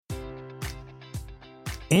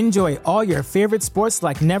Enjoy all your favorite sports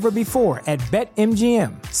like never before at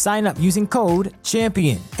BetMGM. Sign up using code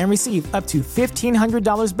CHAMPION and receive up to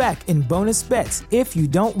 $1,500 back in bonus bets if you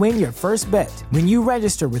don't win your first bet. When you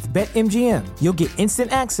register with BetMGM, you'll get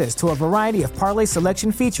instant access to a variety of parlay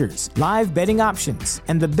selection features, live betting options,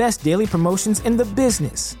 and the best daily promotions in the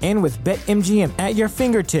business. And with BetMGM at your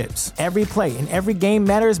fingertips, every play and every game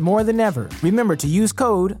matters more than ever. Remember to use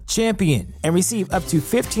code CHAMPION and receive up to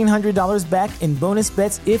 $1,500 back in bonus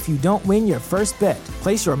bets if you don't win your first bet.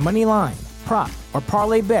 Place your money line, prop, or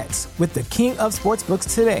parlay bets with the king of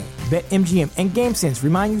sportsbooks today. BetMGM and GameSense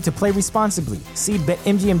remind you to play responsibly. See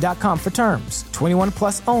BetMGM.com for terms. 21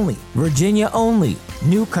 plus only. Virginia only.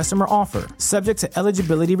 New customer offer. Subject to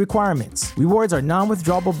eligibility requirements. Rewards are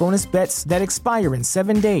non-withdrawable bonus bets that expire in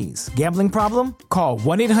 7 days. Gambling problem? Call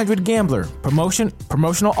 1-800-GAMBLER.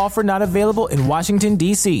 Promotional offer not available in Washington,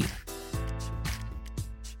 D.C.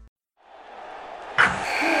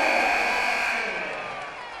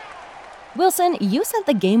 Wilson, you sent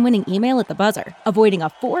the game-winning email at the buzzer, avoiding a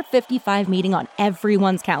 4:55 meeting on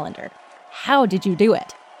everyone's calendar. How did you do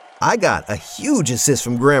it? I got a huge assist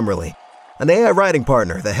from Grammarly, an AI writing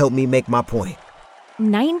partner that helped me make my point.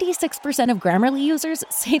 96% of Grammarly users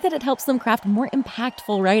say that it helps them craft more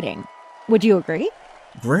impactful writing. Would you agree?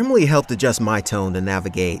 Grammarly helped adjust my tone to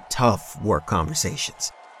navigate tough work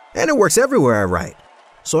conversations. And it works everywhere I write,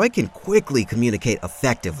 so I can quickly communicate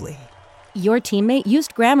effectively. Your teammate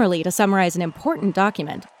used Grammarly to summarize an important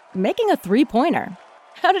document, making a 3-pointer.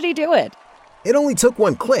 How did he do it? It only took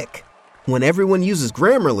one click. When everyone uses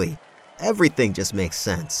Grammarly, everything just makes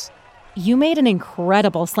sense. You made an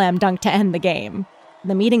incredible slam dunk to end the game.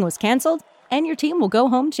 The meeting was canceled, and your team will go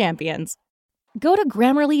home champions. Go to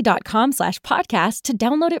Grammarly.com/podcast to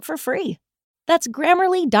download it for free. That's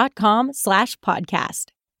Grammarly.com/podcast.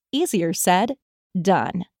 Easier said,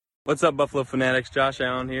 done. What's up, Buffalo Fanatics? Josh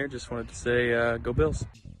Allen here. Just wanted to say, go Bills.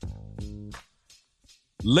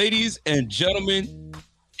 Ladies and gentlemen,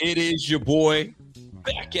 it is your boy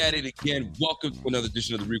back at it again. Welcome to another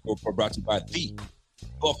edition of the Rico Report brought to you by the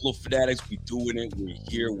Buffalo Fanatics. We doing it. We're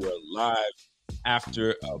here. We're live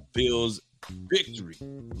after a Bills victory.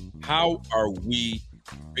 How are we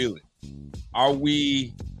feeling? Are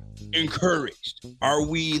we encouraged? Are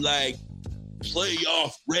we like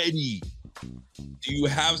playoff ready? Do you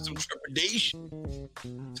have some trepidation?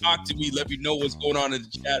 Talk to me. Let me know what's going on in the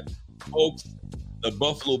chat. Folks, the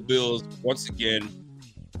Buffalo Bills, once again,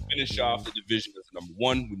 finish off the division as number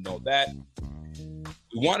one. We know that. We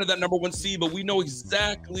wanted that number one seed, but we know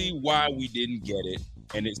exactly why we didn't get it.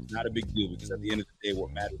 And it's not a big deal because at the end of the day,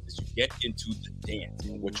 what matters is you get into the dance.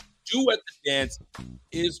 And what you do at the dance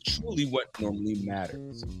is truly what normally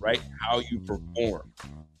matters, right? How you perform.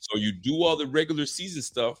 So you do all the regular season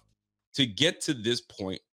stuff to get to this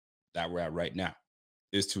point that we're at right now,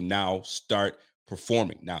 is to now start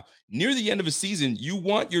performing. Now, near the end of a season, you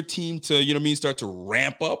want your team to, start to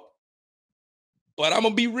ramp up. But I'm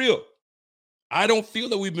going to be real. I don't feel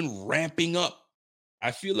that we've been ramping up.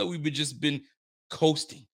 I feel that we've just been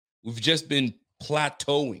coasting. We've just been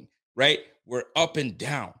plateauing, right? We're up and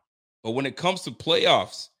down. But when it comes to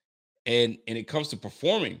playoffs and it comes to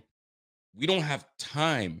performing, we don't have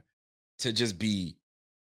time to just be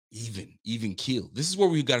even keel. This is where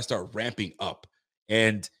we've got to start ramping up.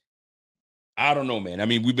 And I don't know, man. I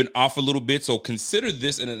mean, we've been off a little bit. So consider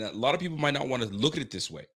this. And a lot of people might not want to look at it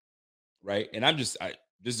this way. Right. And this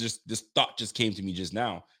thought just came to me just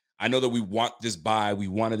now. I know that we want this bye. We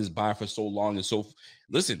wanted this bye for so long. And so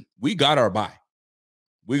listen, we got our bye.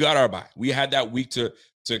 We had that week to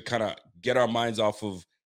kind of get our minds off of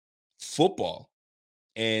football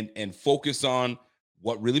and focus on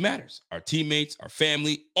what really matters, our teammates, our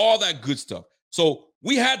family, all that good stuff. So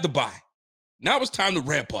we had the bye. Now it's time to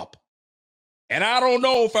ramp up. And I don't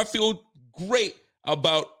know if I feel great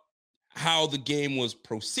about how the game was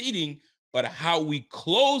proceeding, but how we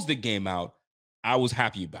closed the game out, I was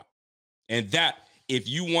happy about. And that, if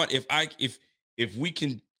we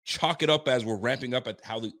can chalk it up as we're ramping up at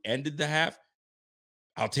how we ended the half,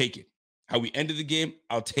 I'll take it. How we ended the game,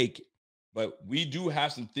 I'll take it. But we do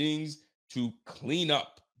have some things to clean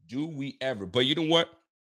up. Do we ever? But you know what?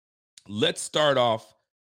 Let's start off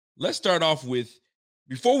with,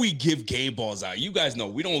 before we give game balls out, you guys know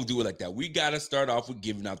we don't do it like that. We got to start off with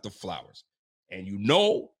giving out the flowers. And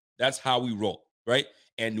that's how we roll, right?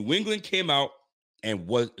 And New England came out and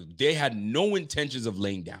they had no intentions of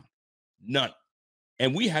laying down. None.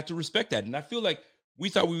 And we had to respect that. And I feel like we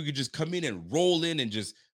thought we could just come in and roll in and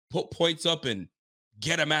just put points up and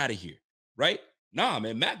get them out of here, right? Nah,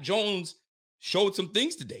 man, Mac Jones showed some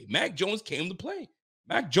things today. Mac Jones came to play.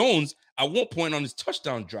 Mac Jones, at one point on his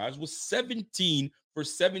touchdown drives, was 17 for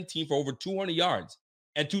 17 for over 200 yards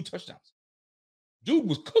and 2 touchdowns. Dude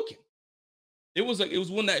was cooking. It was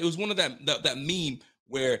one of that meme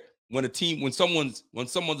where when someone's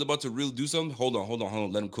about to really do something, hold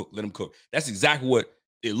on, let him cook. That's exactly what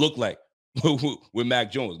it looked like with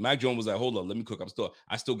Mac Jones. Mac Jones was like, hold on, let me cook.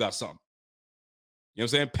 I still got something. You know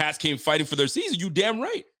what I'm saying? Pats came fighting for their season. You damn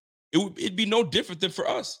right. It'd be no different than for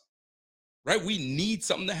us, right? We need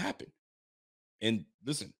something to happen. And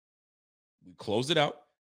listen, we closed it out.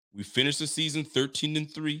 We finished the season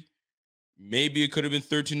 13-3. Maybe it could have been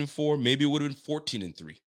 13-4. Maybe it would have been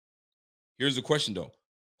 14-3. Here's the question, though.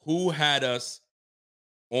 Who had us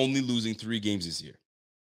only losing 3 games this year?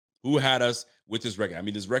 Who had us with this record? I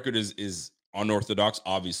mean, this record is unorthodox,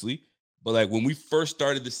 obviously. But like when we first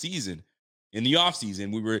started the season, in the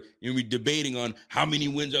offseason, we were debating on how many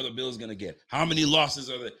wins are the Bills going to get? How many losses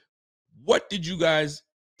are they? What did you guys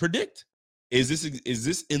predict? Is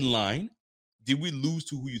this in line? Did we lose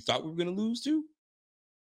to who you thought we were going to lose to?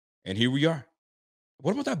 And here we are.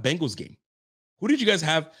 What about that Bengals game? Who did you guys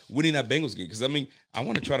have winning that Bengals game? Because, I mean, I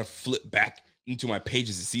want to try to flip back into my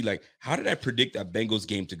pages to see, like, how did I predict that Bengals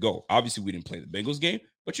game to go? Obviously, we didn't play the Bengals game,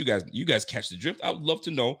 but you guys catch the drift. I would love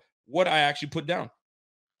to know what I actually put down.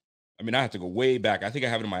 I mean, I have to go way back. I think I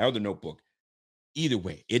have it in my other notebook. Either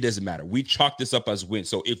way, it doesn't matter. We chalk this up as win.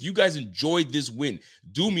 So if you guys enjoyed this win,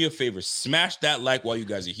 do me a favor. Smash that like while you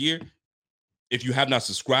guys are here. If you have not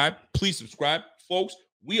subscribed, please subscribe. Folks,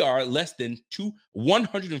 we are less than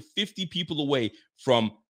 150 people away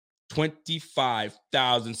from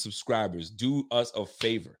 25,000 subscribers. Do us a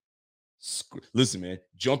favor. Listen, man,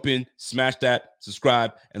 jump in, smash that,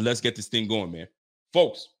 subscribe, and let's get this thing going, man.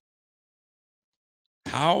 Folks,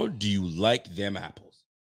 how do you like them apples?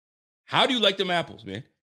 How do you like them apples, man?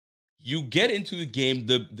 You get into the game.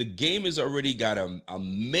 The game has already got a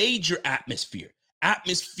major atmosphere.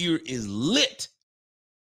 Atmosphere is lit.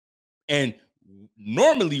 And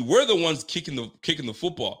normally we're the ones kicking the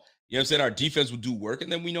football. You know what I'm saying? Our defense will do work.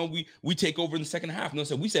 And then we take over in the second half. No,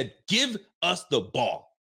 so we said, give us the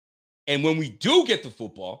ball. And when we do get the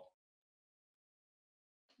football,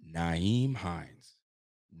 Nyheim Hines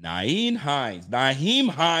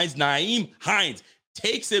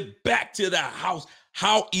takes it back to the house.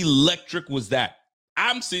 How electric was that?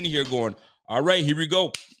 I'm sitting here going, all right, here we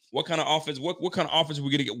go. What kind of offense? What kind of offense are we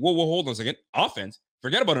going to get? Whoa, hold on a second. Offense?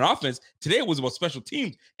 Forget about an offense. Today it was about special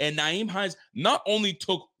teams. And Nyheim Hines not only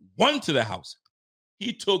took 1 to the house,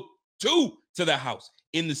 he took 2 to the house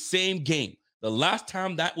in the same game. The last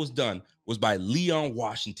time that was done was by Leon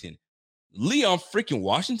Washington. Leon freaking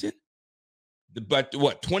Washington? But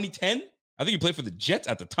what, 2010? I think he played for the Jets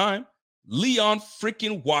at the time. Leon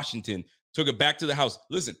freaking Washington took it back to the house.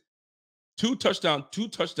 Listen, 2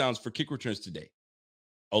 touchdowns for kick returns today.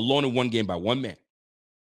 Alone in one game by one man.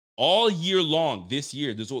 All year long this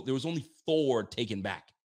year, there was only 4 taken back.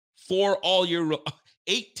 4 all year,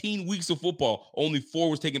 18 weeks of football, only 4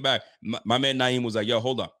 was taken back. My man Nyheim was like, yo,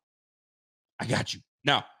 hold on. I got you.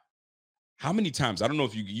 Now, how many times, I don't know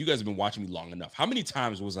if you guys have been watching me long enough. How many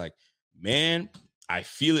times was like, man, I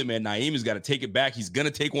feel it, man. Nyheim has got to take it back. He's going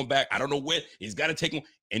to take one back. I don't know when. He's got to take one.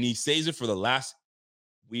 And he saves it for the last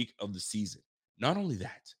week of the season. Not only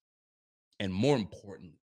that, and more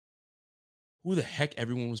importantly, who the heck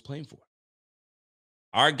everyone was playing for?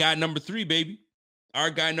 Our guy number 3, baby.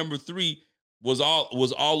 Our guy number 3 was all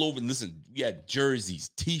over. Listen, we had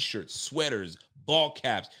jerseys, T-shirts, sweaters, ball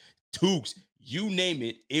caps, toques, you name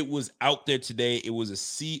it. It was out there today. It was a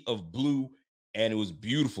sea of blue, and it was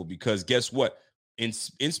beautiful because guess what?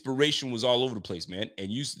 Inspiration was all over the place, man.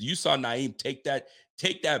 And you saw Nyheim take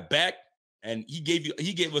that back, and he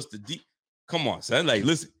gave us the deep. Come on, son. Like,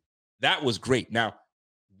 listen, that was great. Now,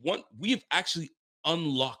 we've actually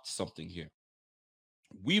unlocked something here.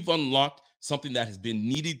 We've unlocked something that has been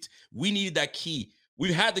needed. We needed that key.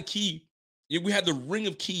 We've had the key. We had the ring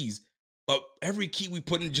of keys, but every key we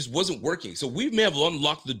put in just wasn't working. So we may have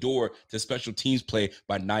unlocked the door to special teams play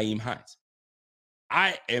by Nyheim Hines.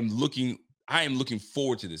 I am looking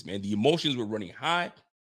forward to this, man. The emotions were running high,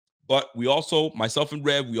 but we also, myself and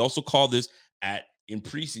Rev, we also call this in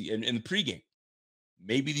the pregame.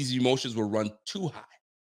 Maybe these emotions will run too high.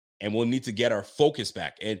 And we'll need to get our focus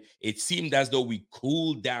back. And it seemed as though we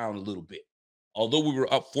cooled down a little bit. Although we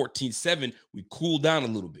were up 14-7, we cooled down a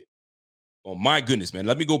little bit. Oh, my goodness, man.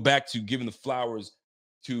 Let me go back to giving the flowers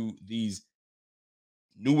to these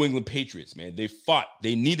New England Patriots, man. They fought.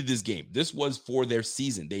 They needed this game. This was for their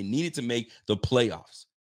season. They needed to make the playoffs.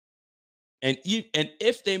 And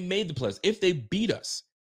if they made the playoffs, if they beat us,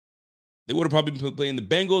 they would have probably been playing the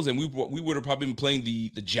Bengals, and we would have probably been playing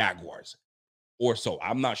the Jaguars. Or so.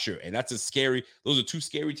 I'm not sure. And those are 2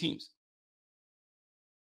 scary teams.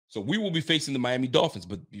 So we will be facing the Miami Dolphins.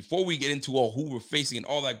 But before we get into all who we're facing and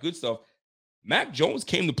all that good stuff, Mac Jones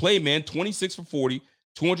came to play, man. 26 for 40,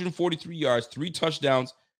 243 yards, 3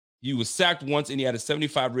 touchdowns. He was sacked once, and he had a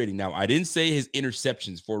 75 rating. Now, I didn't say his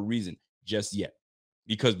interceptions for a reason just yet,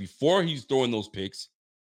 because before he's throwing those picks,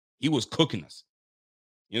 he was cooking us.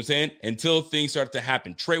 You know what I'm saying? Until things started to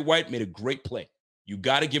happen. Trey White made a great play. You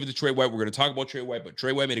got to give it to Trey White. We're going to talk about Trey White, but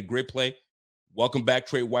Trey White made a great play. Welcome back,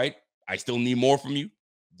 Trey White. I still need more from you.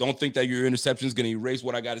 Don't think that your interception is going to erase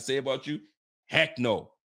what I got to say about you. Heck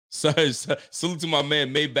no. So, salute to my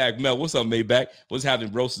man, Maybach Mel. What's up, Maybach? What's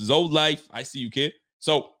happening, bro? Zoe Life. I see you, kid.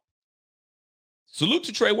 So, salute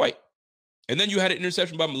to Trey White. And then you had an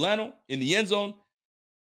interception by Milano in the end zone.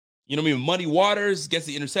 You know what I mean? Muddy Waters gets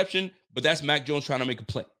the interception, but that's Mac Jones trying to make a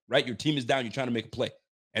play, right? Your team is down. You're trying to make a play.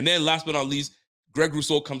 And then last but not least, Greg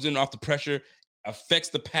Rousseau comes in off the pressure, affects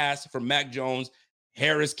the pass from Mac Jones.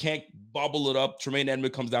 Harris can't bobble it up. Tremaine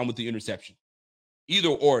Edmonds comes down with the interception. Either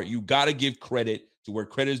or, you got to give credit to where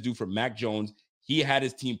credit is due for Mac Jones. He had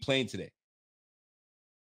his team playing today.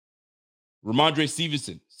 Ramondre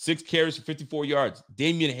Stevenson, 6 carries for 54 yards.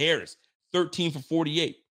 Damian Harris, 13 for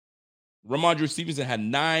 48. Ramondre Stevenson had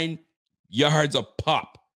 9 yards a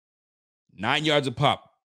pop. 9 yards a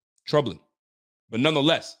pop. Troubling. But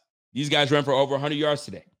nonetheless, these guys ran for over 100 yards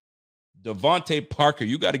today. Devontae Parker,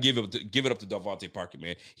 you got to give it up to Devontae Parker,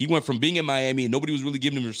 man. He went from being in Miami and nobody was really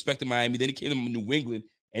giving him respect in Miami. Then he came to New England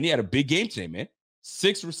and he had a big game today, man.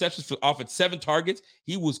 6 receptions off at 7 targets.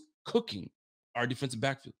 He was cooking our defensive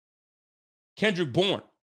backfield. Kendrick Bourne,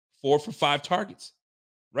 4 for 5 targets,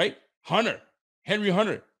 right? Hunter Henry,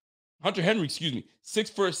 6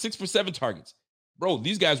 for 7 targets. Bro,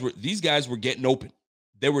 these guys were getting open.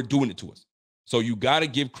 They were doing it to us. So you got to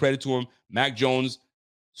give credit to him. Mac Jones,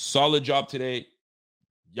 solid job today.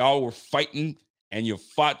 Y'all were fighting, and you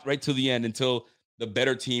fought right to the end until the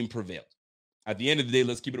better team prevailed. At the end of the day,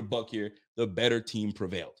 let's keep it a buck here. The better team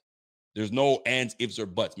prevailed. There's no ands, ifs, or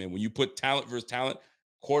buts, man. When you put talent versus talent,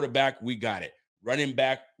 quarterback, we got it. Running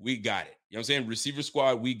back, we got it. You know what I'm saying? Receiver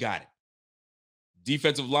squad, we got it.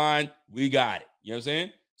 Defensive line, we got it. You know what I'm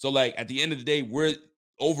saying? So, like, at the end of the day, we're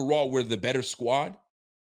the better squad.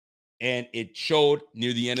 And it showed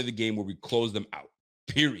near the end of the game where we closed them out,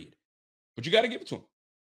 period. But you got to give it to him.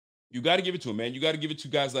 You got to give it to him, man. You got to give it to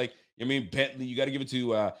guys like, Bentley. You got to give it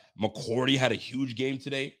to McCourty. Had a huge game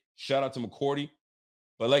today. Shout out to McCourty.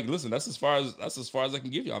 But, like, listen, that's as far as I can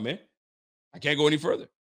give y'all, man. I can't go any further.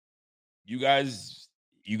 You guys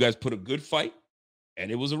put a good fight, and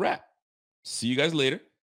it was a wrap. See you guys later.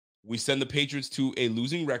 We send the Patriots to a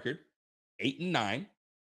losing record, 8-9.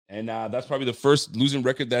 And that's probably the first losing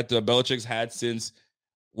record that Belichick's had since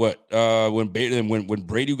when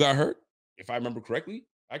Brady got hurt, if I remember correctly.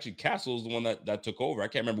 Actually, Castle's the one that took over. I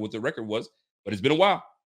can't remember what the record was, but it's been a while.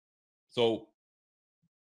 So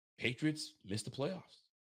Patriots missed the playoffs.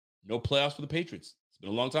 No playoffs for the Patriots. It's been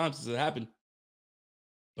a long time since it happened,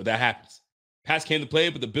 but that happens. Pats came to play,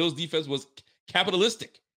 but the Bills' defense was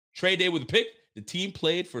capitalistic. Trade day with a pick. The team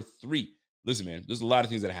played for 3. Listen, man, there's a lot of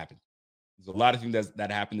things that happened. There's a lot of things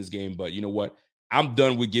that happened in this game, but you know what? I'm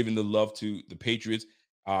done with giving the love to the Patriots.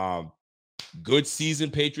 Good season,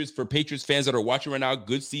 Patriots. For Patriots fans that are watching right now,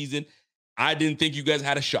 good season. I didn't think you guys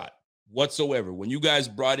had a shot whatsoever. When you guys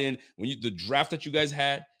brought in, the draft that you guys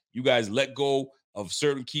had, you guys let go of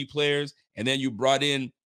certain key players, and then you brought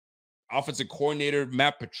in offensive coordinator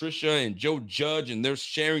Matt Patricia and Joe Judge, and they're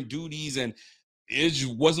sharing duties, and it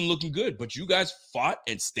just wasn't looking good. But you guys fought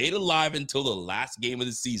and stayed alive until the last game of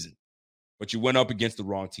the season. But you went up against the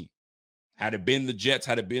wrong team. Had it been the Jets,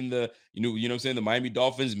 had it been the the Miami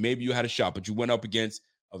Dolphins, maybe you had a shot, but you went up against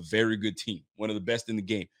a very good team, one of the best in the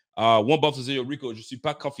game. One Buffalo Zero Rico, je suis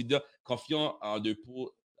pas confiant de pour.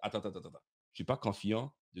 Attends. Je suis pas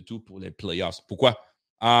confiant de tout pour les playoffs. Pourquoi?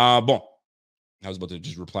 Bon, I was about to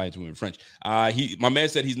just reply to him in French. My man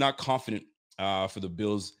said he's not confident for the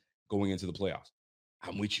Bills going into the playoffs.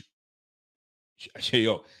 I'm with you.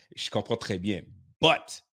 Yo, je comprends très bien,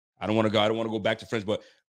 but I don't want to go back to French, but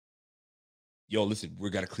yo, listen, we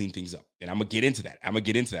got to clean things up. And I'm going to get into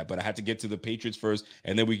that. But I had to get to the Patriots first,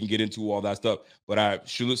 and then we can get into all that stuff. But I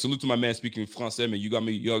salute to my man speaking Francais, man. You got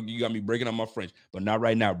me breaking up my French, but not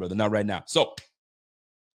right now, brother. Not right now. So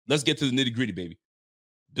let's get to the nitty-gritty, baby.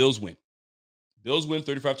 Bills win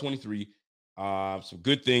 35-23. Some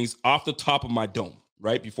good things off the top of my dome,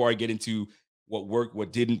 right? Before I get into what worked,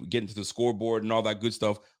 what didn't, get into the scoreboard and all that good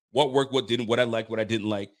stuff. What worked, what didn't, what I liked, what I didn't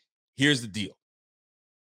like. Here's the deal.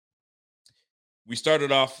 We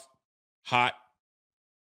started off hot.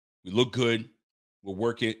 We look good. We're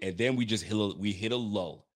working. And then we hit a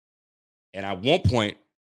lull. And at one point,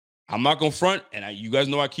 I'm not going to front, and you guys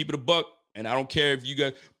know I keep it a buck, and I don't care if you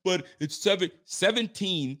guys, but it's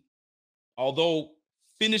 17, although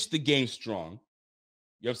finished the game strong.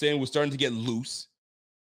 You know what I'm saying? We're starting to get loose.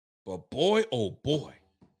 But boy, oh boy,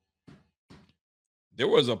 there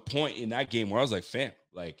was a point in that game where I was like, fam,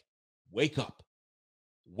 like, wake up.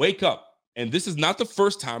 Wake up. And this is not the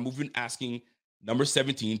first time we've been asking number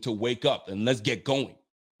 17 to wake up and let's get going,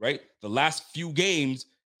 right? The last few games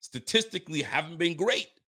statistically haven't been great.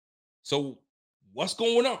 So what's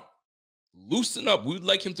going on? Loosen up. We would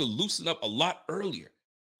like him to loosen up a lot earlier. You know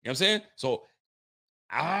what I'm saying? So,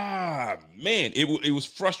 man, it was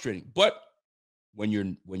frustrating. But when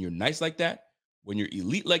you're nice like that, when you're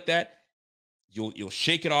elite like that, you'll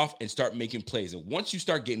shake it off and start making plays. And once you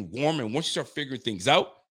start getting warm and once you start figuring things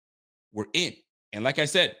out, we're in. And like I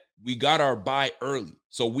said, we got our bye early.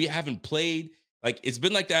 So we haven't played. Like, it's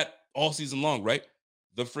been like that all season long, right?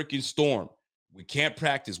 The freaking storm. We can't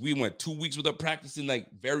practice. We went 2 weeks without practicing, like,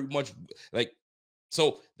 very much. Like,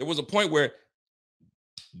 so there was a point where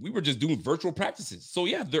we were just doing virtual practices. So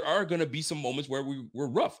yeah, there are going to be some moments where we're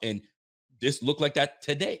rough. And this looked like that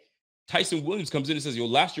today. Tyson Williams comes in and says,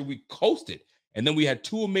 last year we coasted. And then we had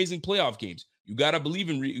 2 amazing playoff games. We got to believe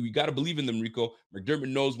in them, Rico. McDermott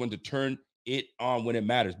knows when to turn it on when it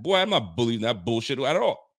matters. Boy, I'm not believing that bullshit at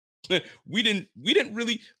all. We didn't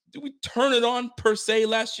really, did we turn it on per se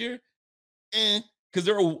last year? Because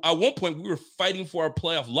at one point we were fighting for our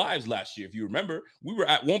playoff lives last year. If you remember, we were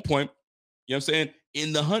at one point, you know what I'm saying,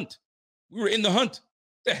 in the hunt. We were in the hunt.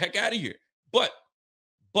 Get the heck out of here. But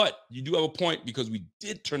you do have a point because we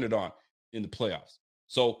did turn it on in the playoffs.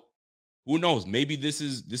 So who knows? Maybe this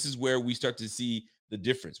is where we start to see the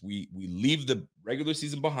difference. We leave the regular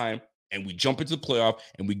season behind and we jump into the playoff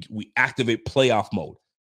and we activate playoff mode.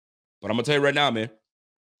 But I'm gonna tell you right now, man.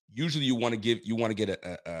 Usually you want to get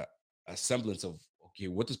a semblance of, okay,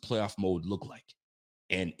 what does playoff mode look like?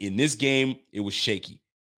 And in this game, it was shaky.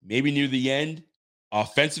 Maybe near the end,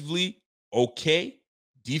 offensively, okay.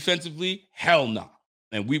 Defensively, hell no.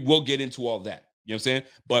 And we will get into all that. You know what I'm saying?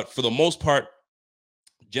 But for the most part,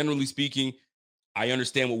 generally speaking, I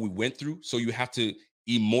understand what we went through. So you have to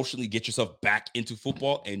emotionally get yourself back into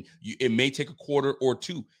football. And it may take a quarter or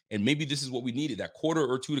two. And maybe this is what we needed, that quarter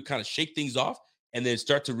or two to kind of shake things off and then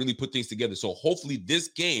start to really put things together. So hopefully this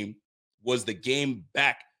game was the game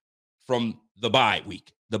back from the bye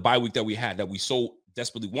week that we had, that we so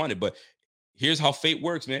desperately wanted. But here's how fate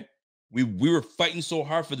works, man. We were fighting so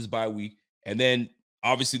hard for this bye week. And then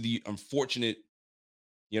obviously the unfortunate,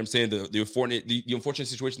 you know what I'm saying, the unfortunate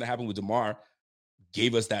situation that happened with DeMar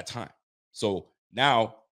gave us that time. So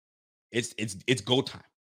now it's go time.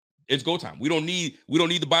 It's go time. We don't need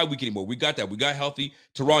the bye week anymore. We got that. We got healthy.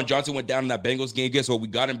 Teron Johnson went down in that Bengals game. Guess what? We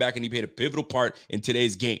got him back and he played a pivotal part in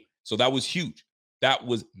today's game. So that was huge. That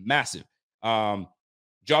was massive.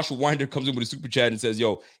 Joshua Winder comes in with a super chat and says,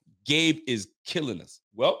 yo, Gabe is killing us.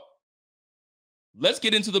 Well, let's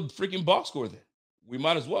get into the freaking box score then. We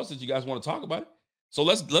might as well, since you guys want to talk about it. So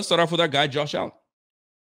let's start off with our guy, Josh Allen.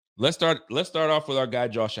 Let's start off with our guy,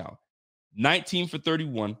 Josh Allen. 19 for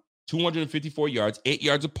 31, 254 yards, 8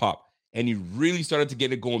 yards a pop. And he really started to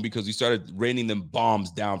get it going because he started raining them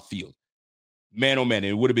bombs downfield. Man, oh man,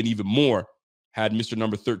 it would have been even more had Mr.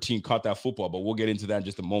 Number 13 caught that football, but we'll get into that in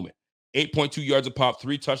just a moment. 8.2 yards a pop,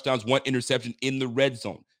 3 touchdowns, 1 interception in the red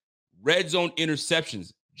zone. Red zone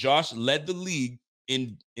interceptions. Josh led the league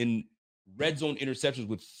in red zone interceptions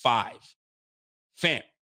with 5. Fam,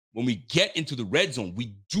 when we get into the red zone,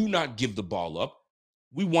 we do not give the ball up.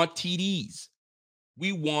 We want TDs.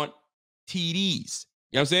 We want TDs.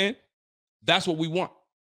 You know what I'm saying? That's what we want.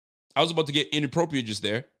 I was about to get inappropriate just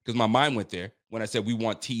there because my mind went there when I said we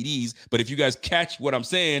want TDs. But if you guys catch what I'm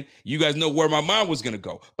saying, you guys know where my mind was going to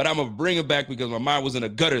go. But I'm going to bring it back because my mind was in a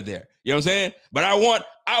gutter there. You know what I'm saying? But I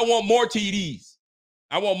want more TDs.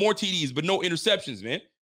 I want more TDs, but no interceptions, man.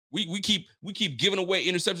 We keep giving away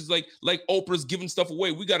interceptions like Oprah's giving stuff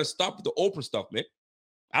away. We got to stop with the Oprah stuff, man.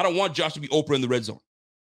 I don't want Josh to be Oprah in the red zone.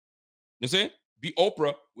 You know what I'm saying? Be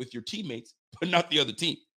Oprah with your teammates, but not the other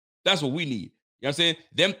team. That's what we need. You know what I'm saying?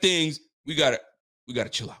 Them things, we gotta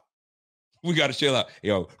chill out. We gotta chill out.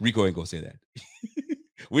 Yo, Rico ain't gonna say that.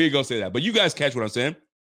 We ain't gonna say that. But you guys catch what I'm saying?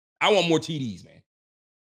 I want more TDs, man.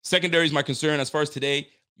 Secondary is my concern. As far as today,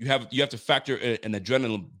 you have to factor an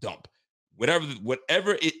adrenaline dump.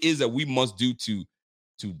 Whatever it is that we must do to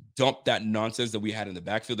dump that nonsense that we had in the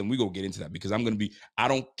backfield, and we gonna get into that because I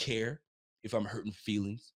don't care if I'm hurting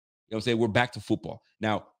feelings. You know what I'm saying? We're back to football.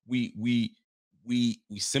 Now, we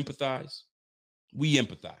sympathize. We empathize. You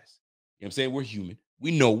know what I'm saying? We're human.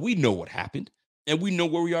 We know what happened, and we know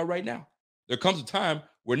where we are right now. There comes a time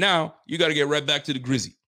where now you got to get right back to the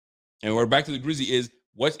grizzy. And we're back to the Grizzly is,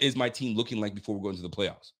 what is my team looking like before we go into the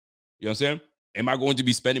playoffs? You know what I'm saying? Am I going to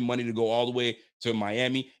be spending money to go all the way to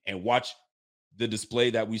Miami and watch the display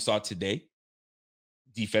that we saw today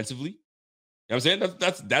defensively? You know what I'm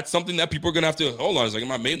saying? That's something that people are gonna have to hold on. It's like,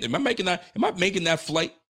 am I making that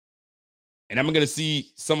flight? And I'm gonna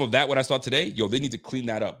see some of that what I saw today. Yo, they need to clean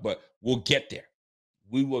that up, but we'll get there.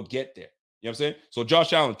 We will get there. You know what I'm saying? So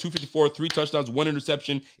Josh Allen, 254, 3 touchdowns, 1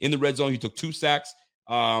 interception in the red zone. He took 2 sacks.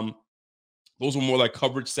 Those were more like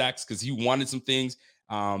coverage sacks because he wanted some things,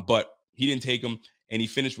 but he didn't take them. And he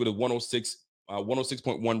finished with a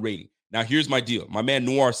 106.1 rating. Now, here's my deal. My man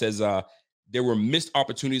Noir says there were missed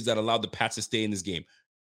opportunities that allowed the Pats to stay in this game.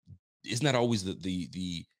 Isn't that always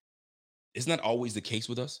isn't that always the case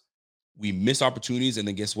with us? We miss opportunities, and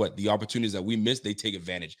then guess what? The opportunities that we miss, they take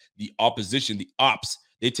advantage. The opposition, the ops,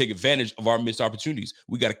 they take advantage of our missed opportunities.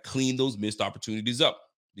 We got to clean those missed opportunities up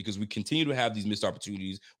because we continue to have these missed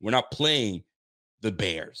opportunities. We're not playing the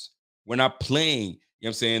Bears. We're not playing, you know what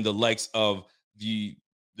I'm saying, the likes of the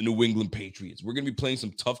New England Patriots. We're going to be playing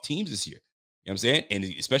some tough teams this year. You know what I'm saying? And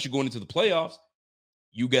especially going into the playoffs,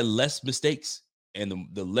 you get less mistakes. And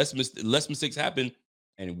the less mistakes happen,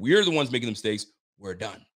 and we're the ones making the mistakes, we're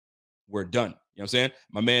done. We're done. You know what I'm saying?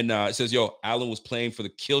 My man says, yo, Allen was playing for the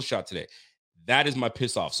kill shot today. That is my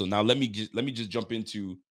piss off. So now let me just jump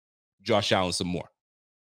into Josh Allen some more.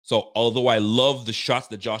 So although I love the shots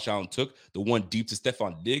that Josh Allen took, the one deep to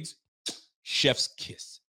Stephon Diggs, chef's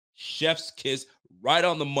kiss. Chef's kiss, right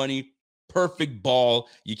on the money, perfect ball.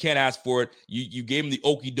 You can't ask for it. You gave him the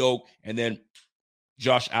okie doke, and then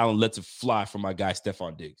Josh Allen lets it fly from my guy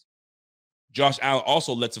Stephon Diggs. Josh Allen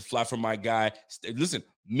also lets it fly from my guy. Listen,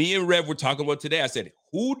 me and Rev were talking about today. I said,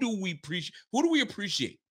 who do we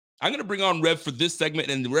appreciate? I'm going to bring on Rev for this segment,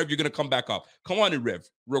 and Rev, you're going to come back up. Come on in, Rev,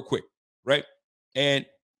 real quick, right? And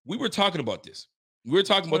we were talking about this. We were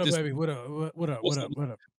talking about this. Baby? What up?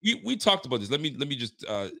 We talked about this. Let me just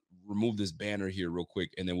remove this banner here real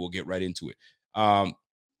quick, and then we'll get right into it.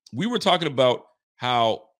 We were talking about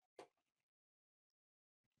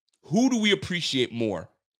who do we appreciate more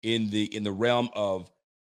in the realm of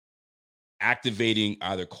activating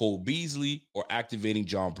either Cole Beasley or activating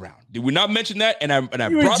John Brown. Did we not mention that? And I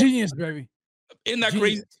You're a genius, baby. Isn't that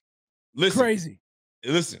crazy?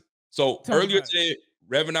 Listen. So Tell earlier today,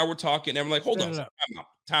 Rev and I were talking, and I'm like, hold on,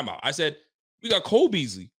 time out. I said, we got Cole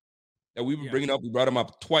Beasley that we were bringing up. We brought him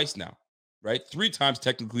up twice now, right? 3 times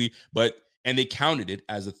technically, and they counted it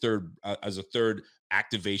as a third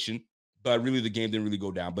activation. But really, the game didn't really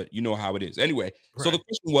go down. But you know how it is. Anyway, right. So the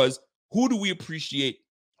question was, who would we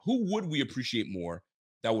appreciate more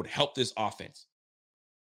that would help this offense?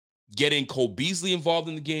 Getting Cole Beasley involved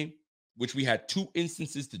in the game, which we had 2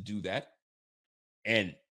 instances to do that,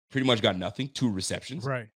 and pretty much got nothing, 2 receptions,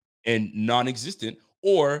 right, and non-existent,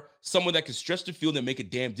 or someone that can stretch the field and make a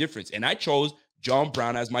damn difference. And I chose John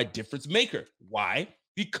Brown as my difference maker. Why?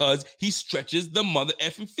 Because he stretches the mother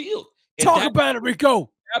effing field. And talk about it,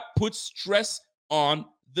 Rico. That puts stress on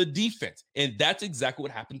the defense. And that's exactly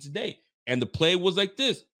what happened today. And the play was like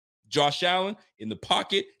this. Josh Allen in the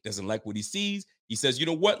pocket, doesn't like what he sees. He says, you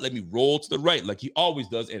know what? Let me roll to the right like he always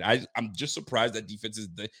does. And I'm just surprised that defenses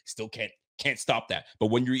still can't stop that.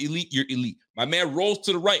 But when you're elite, you're elite. My man rolls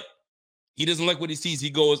to the right. He doesn't like what he sees. He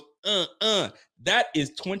goes, That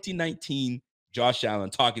is 2019 Josh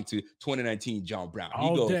Allen talking to 2019 John Brown.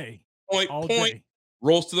 He goes, point.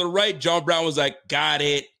 Rolls to the right. John Brown was like, got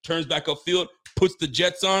it. Turns back upfield, puts the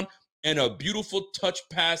Jets on, and a beautiful touch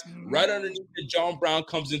pass right underneath it. John Brown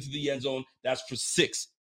comes into the end zone. That's for 6.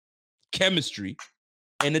 Chemistry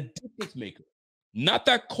and a difference maker. Not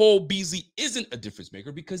that Cole Beasley isn't a difference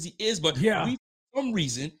maker, because he is, but we, for some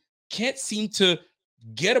reason, can't seem to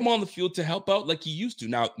get him on the field to help out like he used to.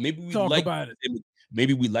 Now, maybe we like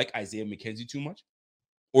Isaiah McKenzie too much,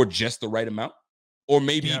 or just the right amount, or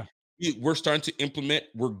maybe we're going to start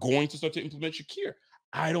to implement Shakir.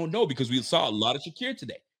 I don't know, because we saw a lot of Shakir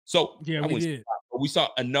today. So we saw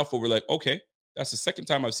enough where we're like, okay, that's the second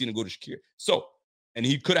time I've seen him go to Shakir. So, and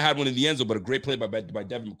he could have had one in the end zone, but a great play by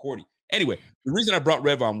Devin McCourty. Anyway, the reason I brought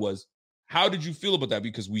Rev on was, how did you feel about that?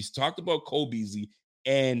 Because we talked about Cole Beasley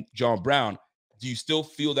and John Brown. Do you still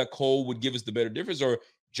feel that Cole would give us the better difference, or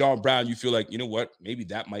John Brown, you feel like, you know what, maybe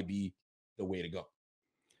that might be the way to go?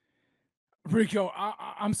 Rico,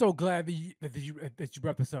 I'm so glad that you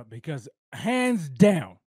brought this up, because hands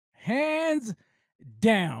down,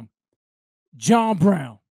 John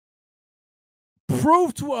Brown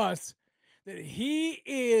proved to us that he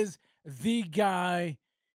is the guy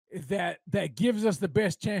that gives us the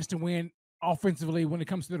best chance to win offensively when it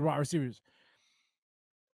comes to the wide receivers.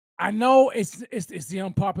 I know it's the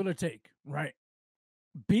unpopular take, right?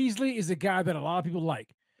 Beasley is a guy that a lot of people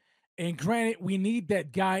like. And granted, we need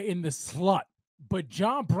that guy in the slot, but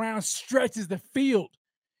John Brown stretches the field.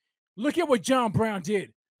 Look at what John Brown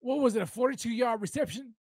did. What was it, a 42-yard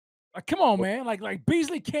reception? Like, come on, man. Like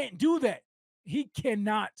Beasley can't do that. He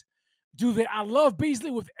cannot do that. I love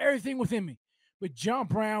Beasley with everything within me. But John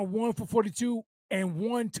Brown, 1 for 42 and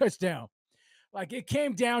 1 touchdown. Like, it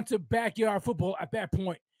came down to backyard football at that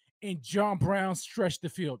point, and John Brown stretched the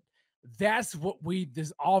field. That's what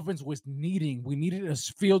this offense was needing. We needed a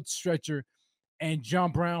field stretcher, and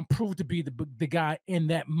John Brown proved to be the guy in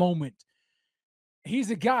that moment. He's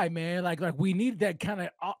a guy, man. Like we need that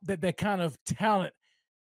kind of talent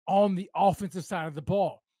on the offensive side of the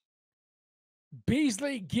ball.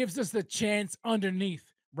 Beasley gives us the chance underneath,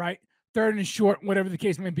 right? 3rd and short, whatever the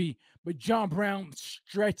case may be. But John Brown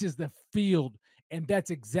stretches the field, and that's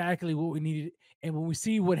exactly what we needed. And when we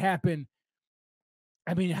see what happened,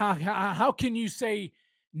 I mean, how can you say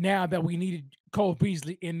now that we needed Cole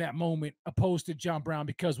Beasley in that moment opposed to John Brown?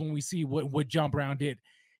 Because when we see what John Brown did,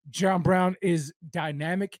 John Brown is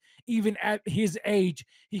dynamic. Even at his age,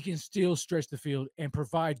 he can still stretch the field and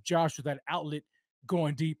provide Josh with that outlet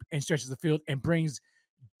going deep and stretches the field and brings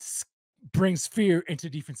fear into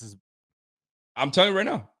defenses. I'm telling you right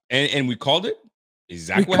now. And we called it.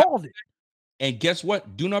 Exactly. We called it. And guess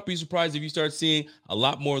what? Do not be surprised if you start seeing a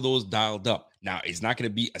lot more of those dialed up. Now, it's not going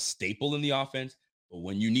to be a staple in the offense, but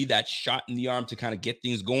when you need that shot in the arm to kind of get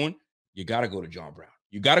things going, you got to go to John Brown.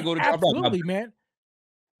 You got to go to John Brown. Absolutely, man.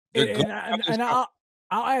 And I'll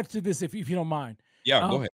add to this if you don't mind. Yeah,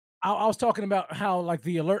 go ahead. I was talking about how like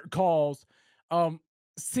the alert calls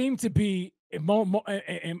seem to be more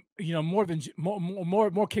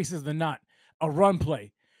cases than not a run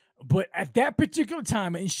play. But at that particular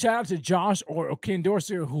time, and shout out to Josh or Ken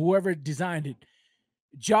Dorsey or whoever designed it,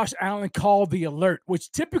 Josh Allen called the alert,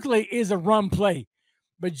 which typically is a run play.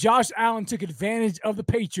 But Josh Allen took advantage of the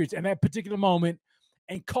Patriots in that particular moment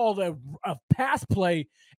and called a pass play.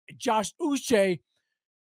 Josh Uche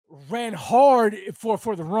ran hard for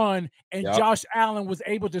the run, and Josh Allen was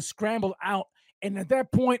able to scramble out. And at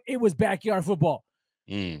that point, it was backyard football.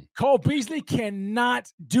 Cole Beasley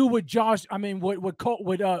cannot do what John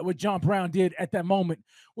Brown did at that moment,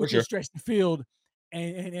 which is stretch the field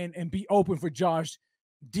and be open for Josh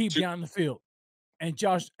deep down the field. And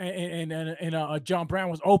Josh and John Brown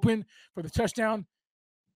was open for the touchdown.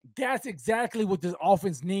 That's exactly what this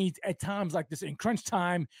offense needs at times like this. In crunch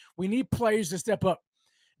time, we need players to step up.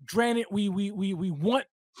 Granted, we want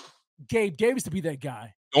Gabe Davis to be that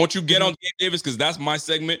guy. Don't you get on Gabe Davis because that's my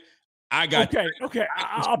segment. I got okay.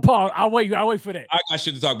 I'll pause. I'll wait for that. I got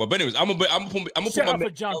shit to talk about. But anyways, I'm gonna put my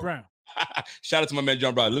man John Brown. Shout out to my man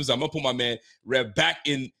John Brown. Listen, I'm gonna put my man Rev back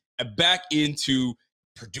into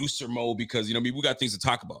producer mode because we got things to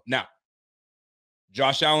talk about. Now,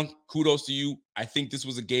 Josh Allen, kudos to you. I think this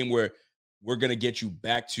was a game where we're gonna get you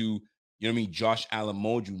back to Josh Allen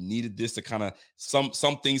mode. You needed this to kind of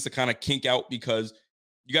some things to kind of kink out because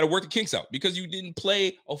you got to work the kinks out because you didn't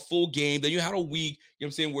play a full game. Then you had a week,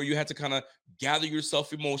 where you had to kind of gather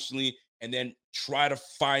yourself emotionally and then try to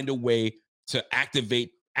find a way to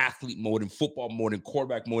activate athlete mode and football mode and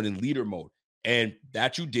quarterback mode and leader mode. And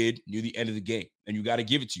that you did near the end of the game. And you got to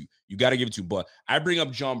give it to you. But I bring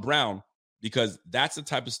up John Brown because that's the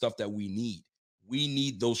type of stuff that we need. We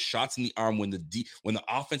need those shots in the arm when the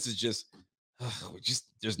offense is just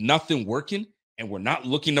there's nothing working. And we're not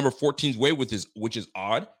looking number 14's way which is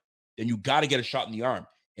odd, then you got to get a shot in the arm.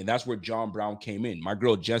 And that's where John Brown came in. My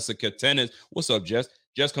girl, Jessica Tennis. What's up, Jess?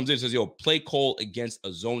 Jess comes in and says, play Cole against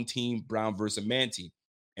a zone team, Brown versus a man team.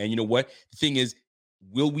 And you know what? The thing is,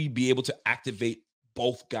 will we be able to activate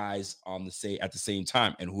both guys at the same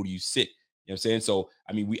time? And who do you sit? You know what I'm saying? So,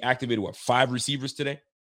 we activated 5 receivers today?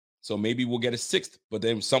 So maybe we'll get a 6th, but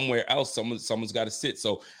then somewhere else, someone's got to sit.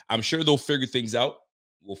 So I'm sure they'll figure things out.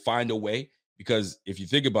 We'll find a way. Because if you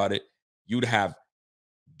think about it, you'd have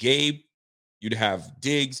Gabe, you'd have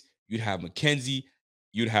Diggs, you'd have McKenzie,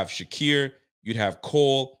 you'd have Shakir, you'd have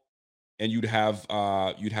Cole, and you'd have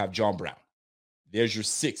John Brown. There's your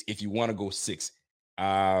 6 if you want to go 6.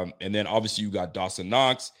 And then obviously you got Dawson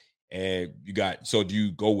Knox, and so do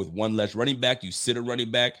you go with one less running back? You sit a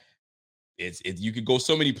running back? You could go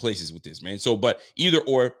so many places with this, man. So, but either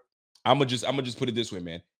or, I'm gonna just put it this way,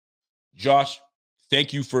 man. Josh,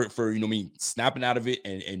 thank you for snapping out of it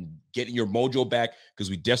and getting your mojo back because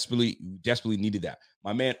we desperately needed that.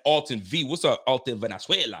 My man Alton V, what's up, Alton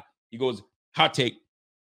Venezuela? He goes, hot take.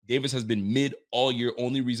 Davis has been mid all year.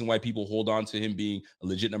 Only reason why people hold on to him being a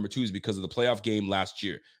legit number 2 is because of the playoff game last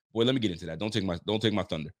year. Boy, let me get into that. Don't take my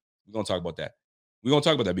thunder. We're gonna talk about that. We're gonna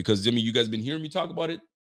talk about that because you guys have been hearing me talk about it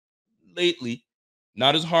lately.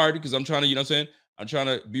 Not as hard because I'm trying to, you know what I'm saying? I'm trying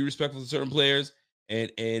to be respectful to certain players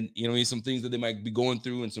and you know, some things that they might be going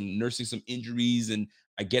through and some nursing some injuries. And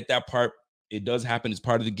I get that part. It does happen. It's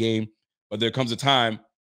part of the game. But there comes a time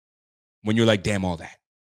when you're like, damn, all that.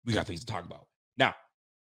 We got things to talk about. Now,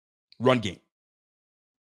 run game.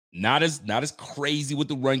 Not as crazy with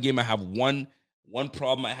the run game. I have one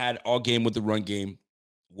problem I had all game with the run game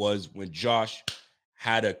was when Josh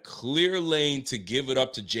had a clear lane to give it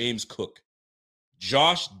up to James Cook.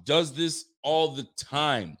 Josh does this all the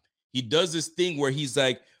time. He does this thing where he's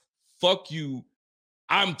like, fuck you,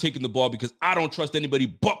 I'm taking the ball because I don't trust anybody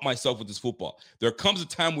but myself with this football. There comes a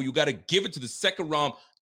time where you got to give it to the second round.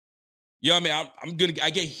 You know what I mean? I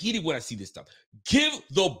get heated when I see this stuff. Give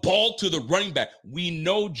the ball to the running back. We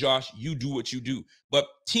know, Josh, you do what you do. But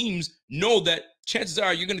teams know that chances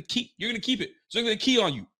are you're gonna keep it. So they're gonna key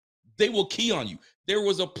on you. They will key on you. There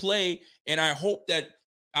was a play, and I hope that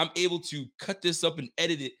I'm able to cut this up and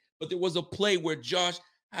edit it, but there was a play where Josh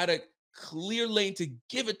had a clear lane to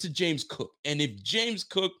give it to James Cook. And if James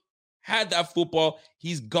Cook had that football,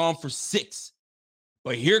 he's gone for 6.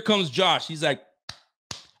 But here comes Josh. He's like,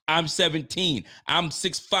 I'm 17. I'm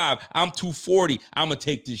 6'5". I'm 240. I'm going to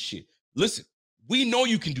take this shit. Listen, we know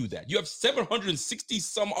you can do that. You have 760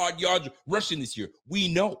 some odd yards rushing this year.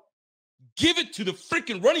 We know. Give it to the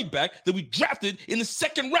freaking running back that we drafted in the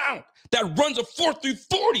second round that runs a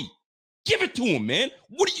 4.340. Give it to him, man.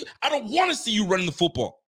 I don't want to see you running the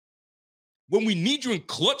football. When we need you in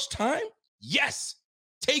clutch time, yes,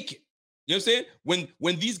 take it. You know what I'm saying?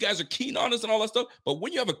 When these guys are keen on us and all that stuff, but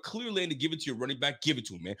when you have a clear lane to give it to your running back, give it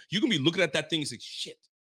to him, man. You're going to be looking at that thing and say, shit,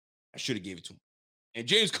 I should have gave it to him. And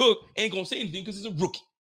James Cook ain't going to say anything because he's a rookie.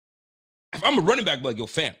 If I'm a running back, like, yo,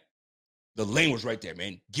 fam, the lane was right there,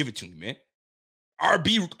 man. Give it to me, man.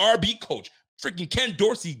 RB coach, freaking Ken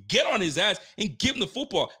Dorsey, get on his ass and give him the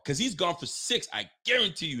football because he's gone for 6. I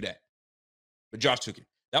guarantee you that. But Josh took it.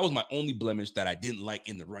 That was my only blemish that I didn't like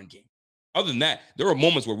in the run game. Other than that, there were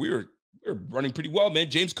moments where we were running pretty well, man.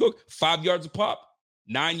 James Cook, 5 yards a pop,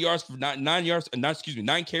 9 carries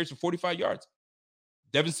for 45 yards.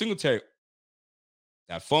 Devin Singletary,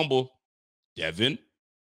 that fumble. Devin,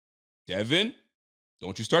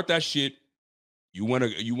 don't you start that shit. You went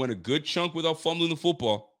a good chunk without fumbling the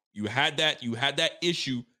football. You had that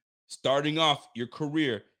issue starting off your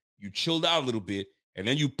career. You chilled out a little bit, and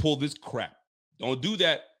then you pull this crap. Don't do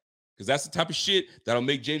that, because that's the type of shit that'll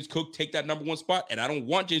make James Cook take that number 1 spot, and I don't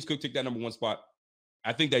want James Cook to take that number 1 spot.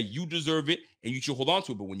 I think that you deserve it, and you should hold on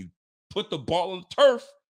to it. But when you put the ball on the turf,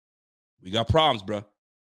 we got problems, bro.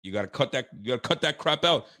 You gotta cut that crap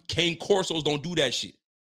out. Kane Corsos don't do that shit.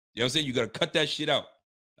 You know what I'm saying? You gotta cut that shit out.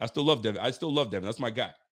 I still love Devin. That's my guy.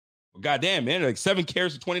 But goddamn, man, like 7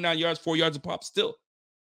 carries for 29 yards, 4 yards a pop still.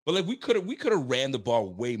 But like we could have ran the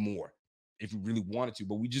ball way more if we really wanted to,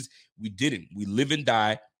 but we didn't. We live and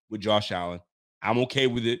die with Josh Allen. I'm okay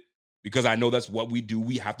with it because I know that's what we do.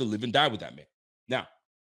 We have to live and die with that man. Now,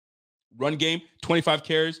 run game, 25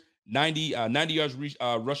 carries, 90 yards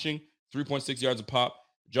rushing, 3.6 yards a pop.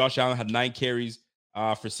 Josh Allen had 9 carries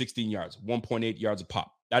for 16 yards, 1.8 yards a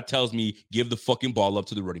pop. That tells me give the fucking ball up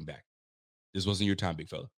to the running back. This wasn't your time, big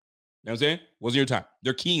fella. You know what I'm saying? Wasn't your time.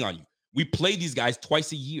 They're keying on you. We play these guys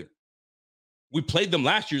twice a year. We played them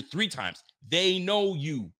last year 3 times. They know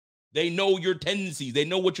you. They know your tendencies. They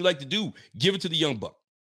know what you like to do. Give it to the young buck.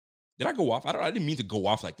 Did I go off? I didn't mean to go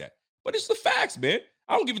off like that. But it's the facts, man.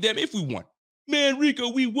 I don't give a damn if we won. Man, Rico,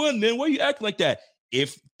 we won, man. Why are you acting like that?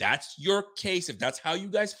 If that's your case, if that's how you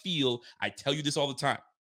guys feel, I tell you this all the time.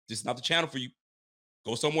 This is not the channel for you.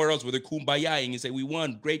 Go somewhere else where they're kumbayaing and say, we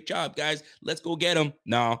won. Great job, guys. Let's go get them.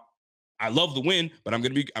 No, I love the win, but I'm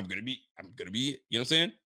gonna be, you know what I'm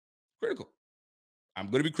saying? Critical. I'm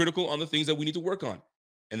gonna be critical on the things that we need to work on.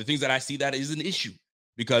 And the things that I see that is an issue.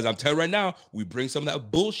 Because I'm telling you right now, we bring some of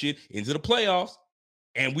that bullshit into the playoffs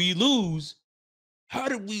and we lose. How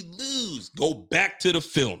did we lose? Go back to the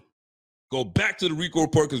film. Go back to the Rico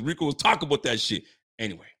report because Rico was talking about that shit.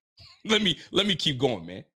 Anyway, let me keep going,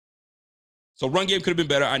 man. So run game could have been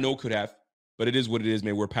better. I know it could have, but it is what it is,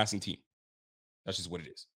 man. We're a passing team. That's just what it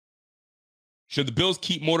is. Should the Bills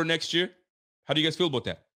keep Motor next year? How do you guys feel about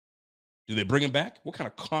that? Do they bring him back? What kind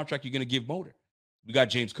of contract are you going to give Motor? We got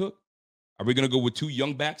James Cook. Are we going to go with 2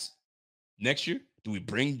 young backs next year? Do we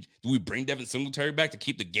bring Devin Singletary back to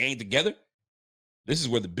keep the gang together? This is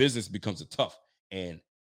where the business becomes tough. And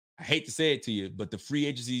I hate to say it to you, but the free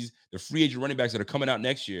agent running backs that are coming out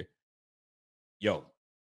next year,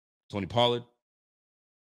 Tony Pollard,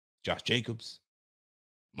 Josh Jacobs,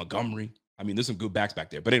 Montgomery. I mean, there's some good backs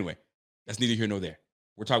back there. But anyway, that's neither here nor there.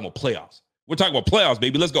 We're talking about playoffs. We're talking about playoffs,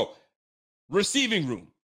 baby. Let's go. Receiving room.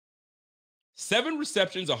 7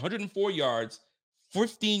 receptions, 104 yards,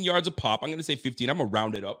 15 yards a pop. I'm going to say 15. I'm going to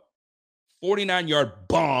round it up. 49-yard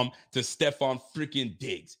bomb to Stephon freaking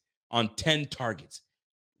Diggs on 10 targets.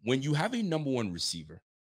 When you have a number one receiver,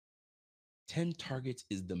 10 targets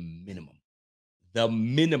is the minimum. The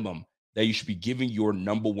minimum that you should be giving your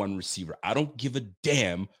number one receiver. I don't give a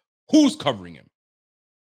damn who's covering him.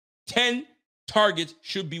 10 targets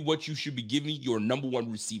should be what you should be giving your number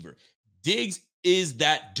one receiver. Diggs is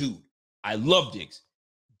that dude. I love Diggs.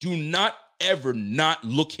 Do not ever not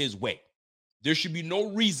look his way. There should be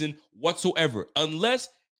no reason whatsoever, unless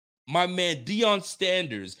my man Deion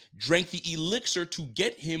Sanders drank the elixir to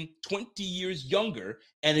get him 20 years younger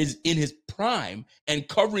and is in his prime and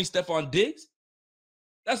covering Stephon Diggs.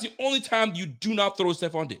 That's the only time you do not throw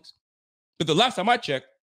Stephon Diggs. But the last time I checked,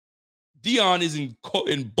 Deion is in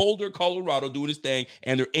Boulder, Colorado doing his thing,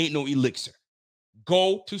 and there ain't no elixir.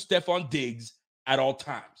 Go to Stephon Diggs at all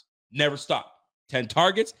times. Never stop. 10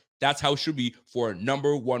 targets, that's how it should be for a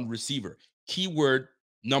number one receiver. Keyword,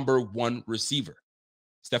 number one receiver.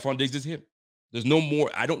 Stephon Diggs is him. There's no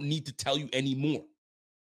more. I don't need to tell you any more.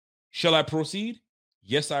 Shall I proceed?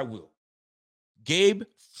 Yes, I will. Gabe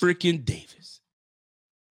freaking Davis.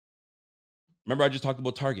 Remember I just talked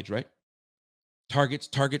about targets, right? Targets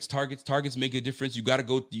make a difference. You got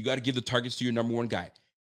to give the targets to your number one guy.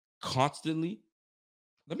 Constantly.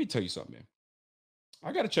 Let me tell you something, man.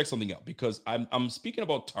 I got to check something out because I'm speaking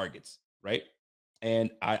about targets, right?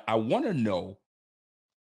 And I want to know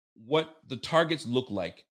what the targets look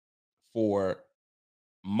like for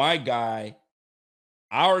my guy,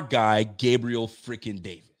 our guy, Gabriel freaking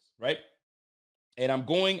Davis, right? And I'm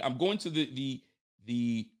going to the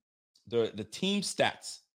team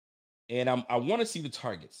stats, and I want to see the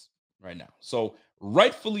targets right now. So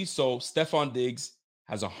rightfully so, Stephon Diggs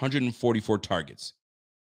has 144 targets.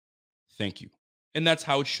 Thank you. And that's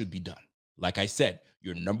how it should be done. Like I said,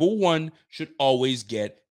 your number one should always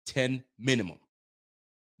get 10 minimum.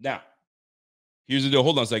 Now, here's the deal.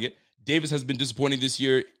 Hold on a second. Davis has been disappointing this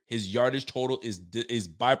year. His yardage total is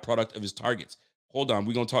byproduct of his targets. Hold on.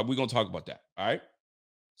 We're gonna talk about that. All right.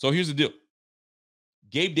 So here's the deal.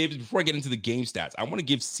 Gabe Davis, before I get into the game stats, I want to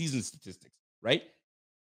give season statistics, right?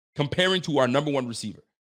 Comparing to our number one receiver.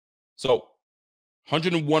 So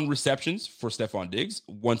 101 receptions for Stephon Diggs.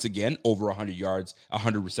 Once again, over 100 yards,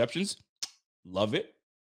 100 receptions. Love it.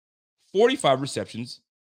 45 receptions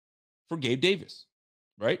for Gabe Davis,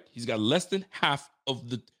 right? He's got less than half of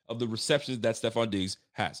the receptions that Stephon Diggs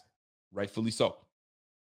has. Rightfully so.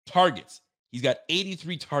 Targets. He's got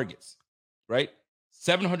 83 targets, right?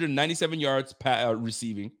 797 yards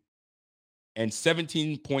receiving and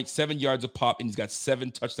 17.7 yards a pop, and he's got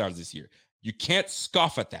 7 touchdowns this year. You can't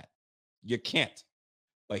scoff at that. You can't.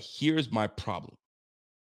 But here's my problem.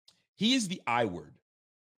 He is the I word.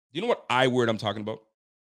 Do you know what I word I'm talking about?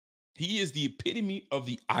 He is the epitome of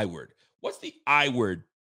the I word. What's the I word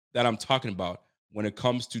that I'm talking about when it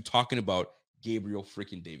comes to talking about Gabriel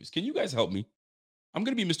freaking Davis? Can you guys help me? I'm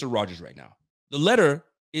going to be Mr. Rogers right now. The letter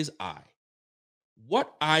is I.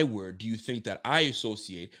 What I word do you think that I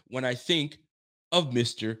associate when I think of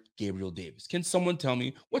Mr. Gabriel Davis? Can someone tell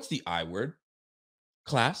me what's the I word?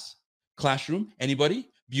 Class? Classroom? Anybody?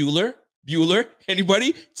 Bueller?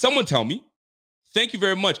 Anybody? Someone tell me. Thank you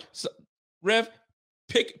very much. So, Rev,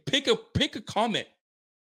 pick a comment.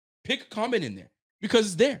 Pick a comment in there because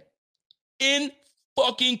it's there. In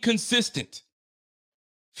fucking consistent.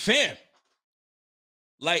 Fam.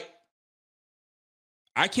 Like,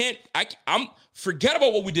 I'm forget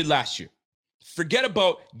about what we did last year. Forget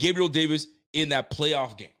about Gabriel Davis in that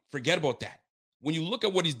playoff game. Forget about that. When you look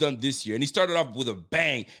at what he's done this year, and he started off with a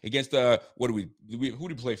bang against who did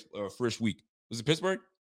he play first week? Was it Pittsburgh?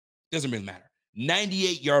 Doesn't really matter.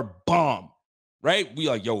 98-yard bomb, right? We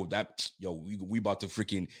like, we about to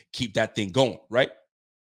freaking keep that thing going, right?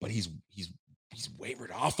 But he's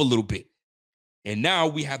wavered off a little bit. And now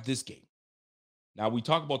we have this game. Now we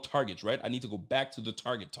talk about targets, right? I need to go back to the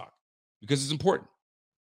target talk because it's important.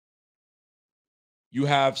 You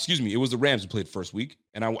have, it was the Rams who played first week.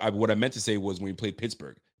 And what I meant to say was when you played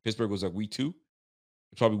Pittsburgh. Pittsburgh was like week 2.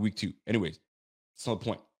 It's probably week 2. Anyways, that's not the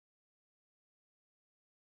point.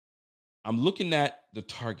 I'm looking at the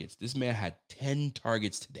targets. This man had 10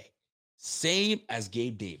 targets today. Same as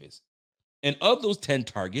Gabe Davis. And of those 10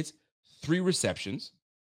 targets, 3 receptions.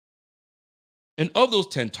 And of those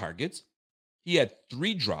 10 targets, he had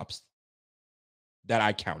 3 drops that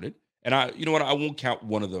I counted. And I won't count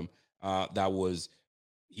one of them.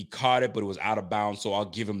 He caught it, but it was out of bounds. So I'll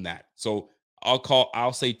give him that. So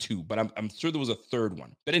I'll say 2, but I'm sure there was a third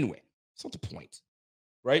one. But anyway, it's not the point,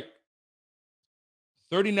 right?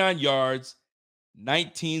 39 yards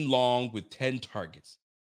 19 long with 10 targets.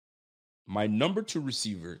 My number 2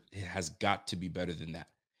 receiver has got to be better than that.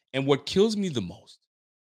 And what kills me the most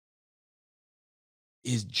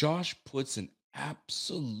is Josh puts an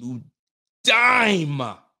absolute dime.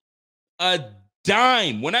 A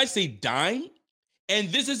dime. When I say dime, and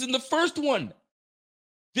this isn't the first one.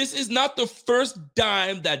 This is not the first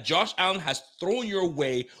dime that Josh Allen has thrown your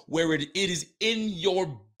way where it is in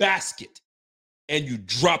your basket and you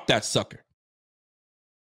drop that sucker.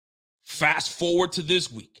 Fast forward to this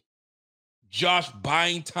week. Josh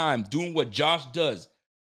buying time, doing what Josh does,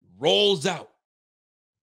 rolls out.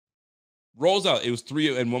 It was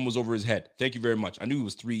 3 and 1 was over his head. Thank you very much. I knew it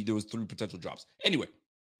was 3. There was 3 potential drops. Anyway,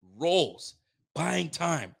 rolls, buying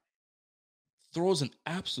time, throws an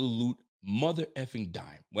absolute mother effing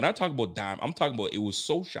dime. When I talk about dime, I'm talking about it was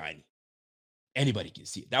so shiny. Anybody can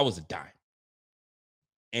see it. That was a dime.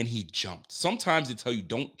 And he jumped. Sometimes they tell you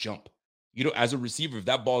don't jump. You know, as a receiver, if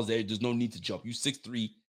that ball's there, there's no need to jump. You 6'3", you know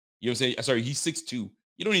what I'm saying? Sorry, he's 6'2". You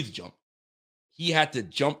don't need to jump. He had to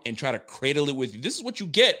jump and try to cradle it with you. This is what you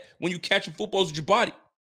get when you catch footballs with your body.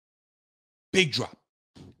 Big drop.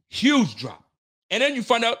 Huge drop. And then you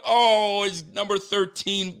find out, oh, it's number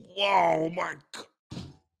 13. Whoa, my God.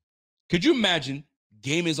 Could you imagine?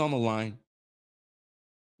 Game is on the line.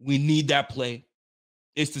 We need that play.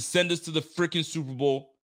 It's to send us to the freaking Super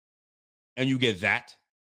Bowl. And you get that.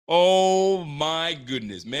 Oh, my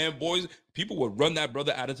goodness. Man, boys, people would run that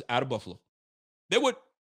brother out of Buffalo. They would.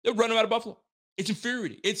 They'd run him out of Buffalo. It's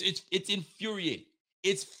infuriating. It's infuriating.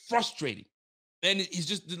 It's frustrating. And it's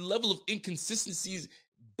just the level of inconsistencies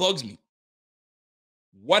bugs me.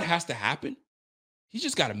 What has to happen? He's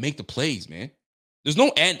just got to make the plays, man. There's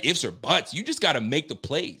no and, ifs, or buts. You just got to make the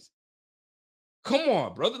plays. Come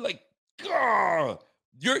on, brother. Like, God,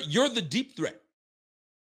 you're the deep threat.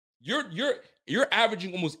 You're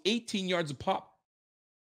averaging almost 18 yards a pop.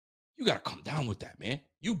 You got to come down with that, man.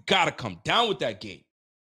 You got to come down with that, Gabe.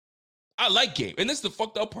 I like Gabe. And that's the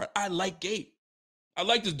fucked up part. I like Gabe. I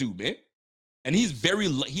like this dude, man. And he's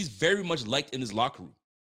very much liked in his locker room.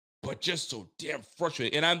 But just so damn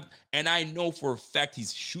frustrated. And I know for a fact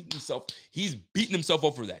he's beating himself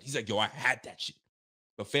up for that. He's like, yo, I had that shit.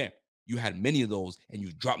 But fam, you had many of those and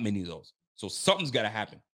you dropped many of those. So something's got to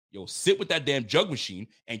happen. Yo, sit with that damn jug machine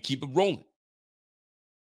and keep it rolling.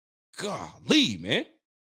 Golly, man.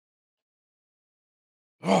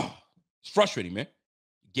 Oh, it's frustrating, man.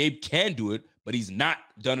 Gabe can do it, but he's not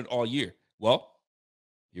done it all year. Well,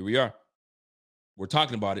 here we are. We're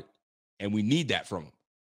talking about it, and we need that from him.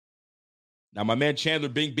 Now, my man Chandler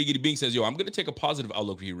Biggity Bing says, yo, I'm going to take a positive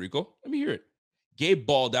outlook for you, Rico. Let me hear it. Gabe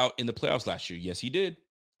balled out in the playoffs last year. Yes, he did.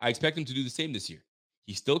 I expect him to do the same this year.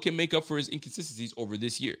 He still can make up for his inconsistencies over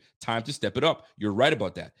this year. Time to step it up. You're right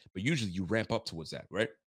about that. But usually you ramp up towards that, right?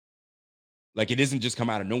 Like, it doesn't just come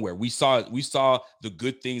out of nowhere. We saw the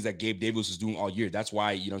good things that Gabe Davis was doing all year. That's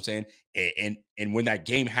why, you know what I'm saying? And when that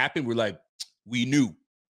game happened, we're like, we knew.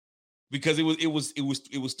 Because it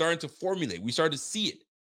was starting to formulate. We started to see it.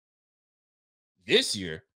 This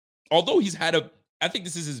year, although he's had I think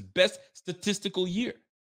this is his best statistical year.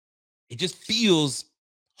 It just feels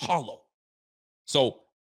hollow. So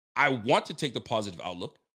I want to take the positive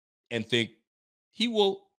outlook and think he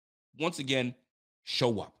will once again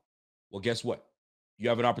show up. Well, guess what? You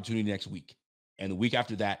have an opportunity next week and the week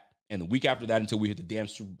after that and the week after that until we hit the damn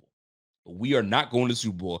Super Bowl. But we are not going to the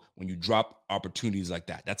Super Bowl when you drop opportunities like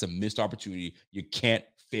that. That's a missed opportunity. You can't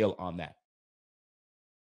fail on that.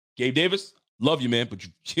 Gabe Davis, love you, man. But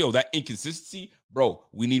that inconsistency, bro,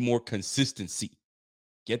 we need more consistency.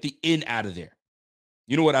 Get the in out of there.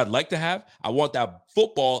 You know what I'd like to have? I want that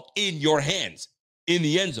football in your hands, in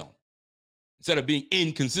the end zone, instead of being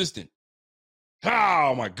inconsistent.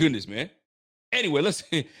 Oh, my goodness, man. Anyway,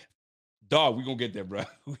 listen. Dog, we're going to get there, bro.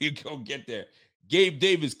 We're going to get there. Gabe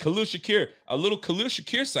Davis, Khalil Shakir, a little Khalil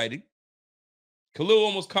Shakir sighting. Khalil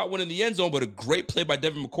almost caught one in the end zone, but a great play by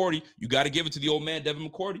Devin McCourty. You got to give it to the old man, Devin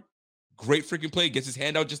McCourty. Great freaking play. Gets his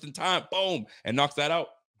hand out just in time. Boom. And knocks that out.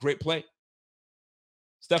 Great play.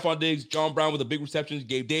 Stephon Diggs, John Brown with a big reception.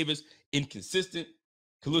 Gabe Davis, inconsistent.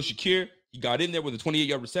 Khalil Shakir, he got in there with a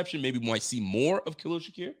 28-yard reception. Maybe we might see more of Khalil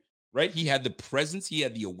Shakir, right? He had the presence. He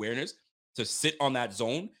had the awareness to sit on that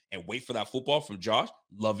zone and wait for that football from Josh.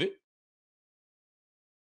 Love it.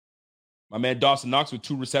 My man Dawson Knox with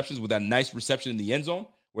 2 receptions with that nice reception in the end zone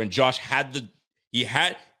when Josh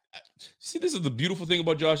see, this is the beautiful thing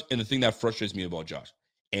about Josh and the thing that frustrates me about Josh.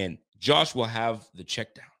 And Josh will have the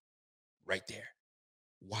check down right there,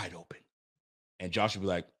 wide open. And Josh will be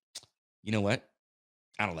like, you know what?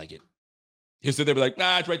 I don't like it. He'll sit there and be like,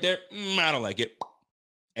 nah, it's right there. I don't like it.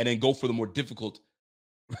 And then go for the more difficult,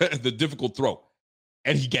 the difficult throw.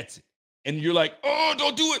 and he gets it. And you're like, oh,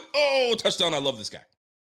 don't do it. Oh, touchdown. I love this guy.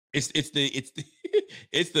 It's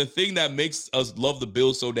the thing that makes us love the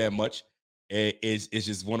Bills so damn much. It's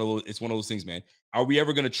just one of those things, man. Are we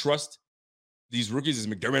ever going to trust these rookies? Is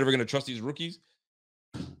McDermott ever going to trust these rookies?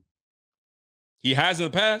 He has in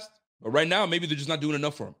the past, but right now, maybe they're just not doing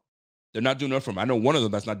enough for him. They're not doing enough for him. I know one of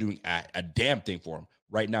them that's not doing a damn thing for him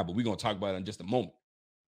right now, but we're going to talk about it in just a moment.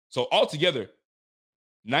 So altogether,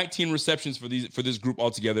 19 receptions for this group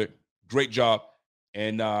altogether. Great job.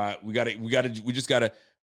 And we just gotta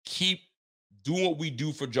keep doing what we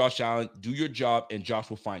do for Josh Allen. Do your job, and Josh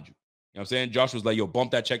will find you. You know what I'm saying? Josh was like, yo,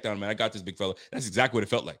 bump that check down, man. I got this, big fella. That's exactly what it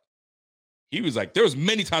felt like. He was like, there was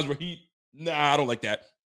many times where I don't like that.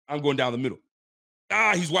 I'm going down the middle.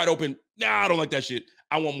 He's wide open. I don't like that shit.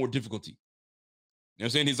 I want more difficulty. You know what I'm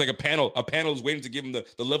saying? He's like a panel. A panel is waiting to give him the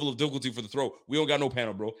level of difficulty for the throw. We don't got no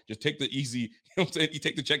panel, bro. Just take the easy, you know what I'm saying? You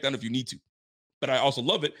take the check down if you need to. But I also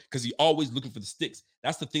love it because he's always looking for the sticks.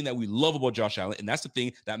 That's the thing that we love about Josh Allen, and that's the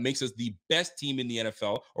thing that makes us the best team in the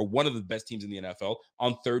NFL, or one of the best teams in the NFL,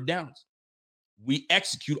 on third downs. We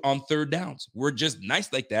execute on third downs. We're just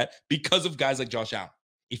nice like that because of guys like Josh Allen.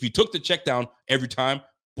 If you took the check down every time,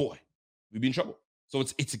 boy, we'd be in trouble. So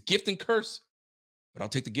it's a gift and curse, but I'll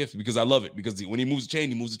take the gift because I love it. Because when he moves the chain,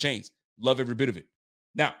 he moves the chains. Love every bit of it.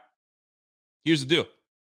 Now, here's the deal.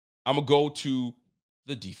 I'm going to go to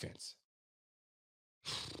the defense.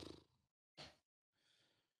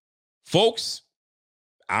 Folks,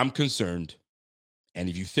 I'm concerned. And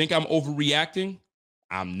if you think I'm overreacting,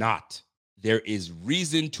 I'm not. There is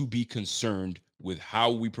reason to be concerned with how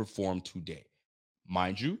we perform today.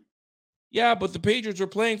 Mind you, yeah, but the Patriots were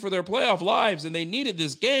playing for their playoff lives and they needed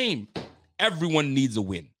this game. Everyone needs a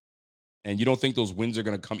win. And you don't think those wins are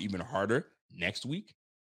going to come even harder next week?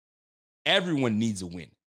 Everyone needs a win.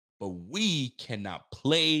 But we cannot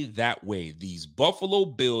play that way. These Buffalo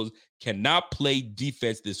Bills cannot play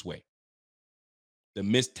defense this way. The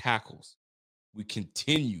missed tackles. We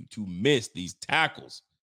continue to miss these tackles,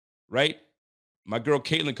 right? My girl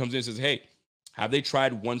Caitlin comes in and says, hey, have they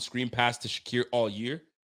tried one screen pass to Shakir all year?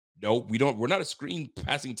 No, we don't. We're not a screen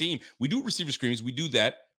passing team. We do receiver screens. We do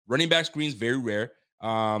that. Running back screens, very rare.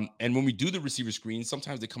 And when we do the receiver screens,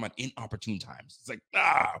 sometimes they come at inopportune times. It's like,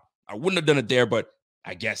 I wouldn't have done it there, but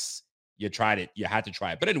I guess you tried it. You had to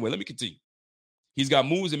try it. But anyway, let me continue. He's got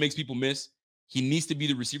moves that makes people miss. He needs to be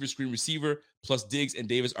the receiver screen receiver, plus Diggs and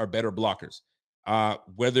Davis are better blockers.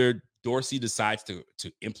 Whether Dorsey decides to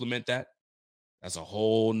implement that, that's a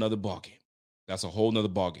whole nother ballgame. That's a whole nother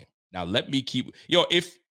ballgame. Now, let me keep,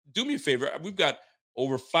 do me a favor. We've got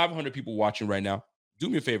over 500 people watching right now. Do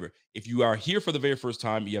me a favor. If you are here for the very first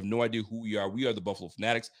time, you have no idea who we are. We are the Buffalo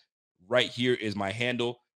Fanatics. Right here is my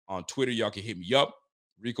handle on Twitter. Y'all can hit me up,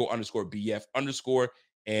 Rico_BF_.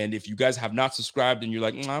 And if you guys have not subscribed and you're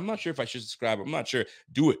like, I'm not sure if I should subscribe, I'm not sure.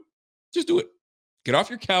 Do it. Just do it. Get off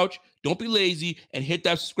your couch. Don't be lazy and hit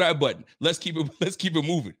that subscribe button. Let's keep it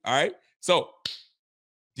moving. All right. So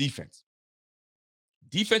defense.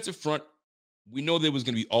 Defensive front, we know that was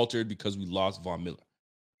going to be altered because we lost Von Miller.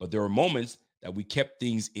 But there were moments that we kept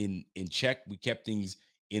things in check. We kept things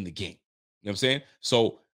in the game. You know what I'm saying?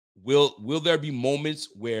 So will there be moments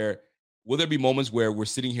where we're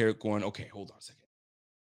sitting here going, okay, hold on a second.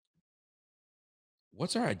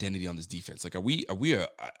 What's our identity on this defense? Like, are we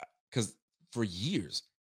because for years,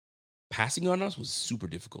 passing on us was super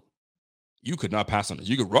difficult. You could not pass on us.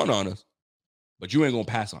 You could run on us, but you ain't going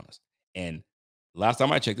to pass on us. And last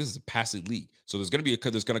time I checked, this is a passing league. So there's going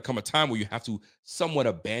to come a time where you have to somewhat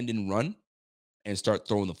abandon run and start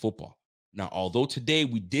throwing the football. Now, although today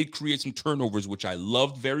we did create some turnovers, which I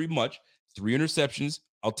loved very much, 3 interceptions,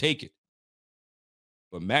 I'll take it.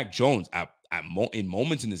 But Mac Jones, in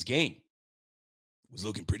moments in this game, was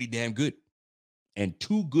looking pretty damn good. And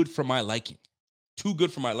too good for my liking. Too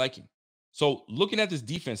good for my liking. So looking at this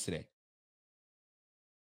defense today,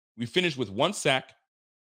 we finished with 1 sack,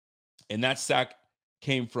 and that sack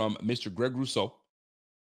came from Mr. Greg Rousseau.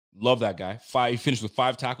 Love that guy. He finished with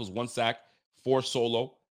 5 tackles, 1 sack, 4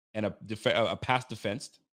 solo, and a pass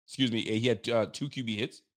defense. Excuse me. He had 2 QB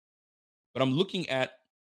hits. But I'm looking at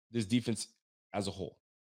this defense as a whole,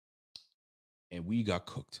 and we got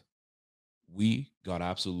cooked. We got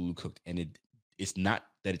absolutely cooked. And it's not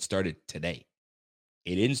that it started today.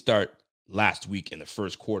 It didn't start last week in the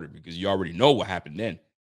first quarter because you already know what happened then.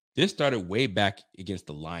 This started way back against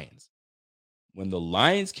the Lions. When the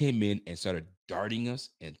Lions came in and started darting us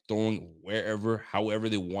and throwing wherever, however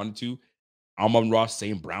they wanted to, Amon-Ra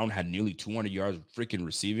St. Brown had nearly 200 yards freaking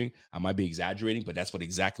receiving. I might be exaggerating, but that's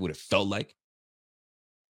exactly what it felt like.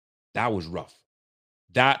 That was rough.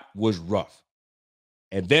 That was rough.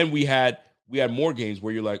 And then we had we had more games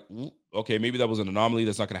where you're like, okay, maybe that was an anomaly.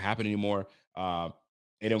 That's not going to happen anymore.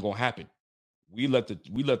 It ain't going to happen. We let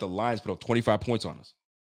the Lions put up 25 points on us.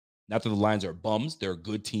 Not that the Lions are bums. They're a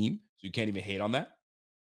good team, so you can't even hate on that.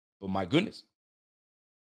 But my goodness.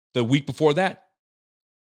 The week before that,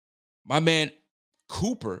 my man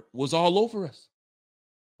Cooper was all over us,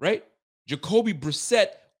 right? Jacoby Brissett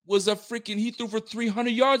was he threw for 300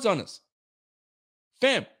 yards on us.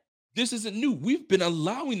 Fam, this isn't new. We've been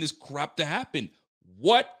allowing this crap to happen.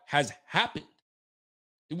 What has happened?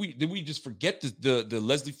 Did we just forget the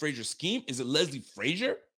Leslie Frazier scheme? Is it Leslie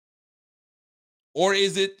Frazier? Or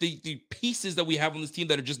is it the pieces that we have on this team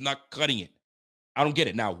that are just not cutting it? I don't get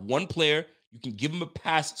it. Now, one player, you can give him a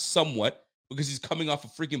pass somewhat because he's coming off a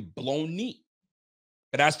freaking blown knee.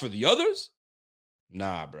 But as for the others,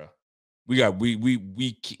 nah, bro.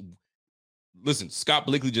 Listen, Scott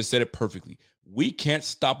Blakely just said it perfectly. We can't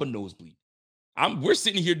stop a nosebleed. We're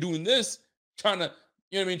sitting here doing this, trying to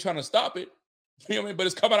stop it. You know what I mean? But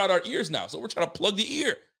it's coming out our ears now. So we're trying to plug the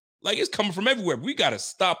ear. Like it's coming from everywhere. We got to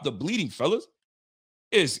stop the bleeding, fellas.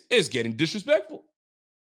 It's getting disrespectful.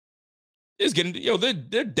 It's getting,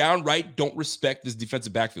 they're downright don't respect this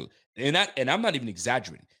defensive backfield. And I'm not even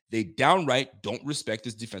exaggerating. They downright don't respect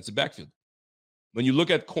this defensive backfield. When you look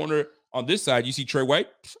at corner on this side, you see Trey White.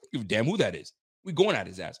 I don't give a damn who that is. We going at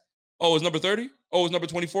his ass. Oh, it's number 30? Oh, it's number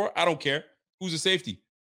 24? I don't care. Who's the safety?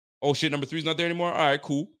 Oh, shit, number 3 is not there anymore? All right,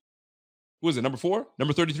 cool. Who is it, number 4?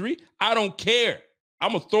 Number 33? I don't care.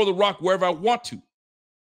 I'm going to throw the rock wherever I want to.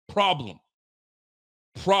 Problem.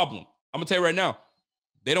 I'm going to tell you right now,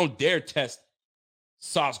 they don't dare test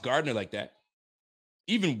Sauce Gardner like that.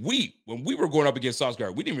 Even when we were going up against Sauce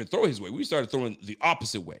Gardner, we didn't even throw his way. We started throwing the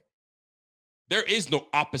opposite way. There is no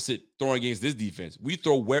opposite throwing against this defense. We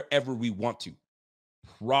throw wherever we want to.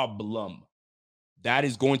 Problem. That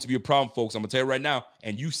is going to be a problem, folks. I'm going to tell you right now,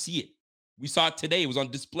 and you see it. We saw it today. It was on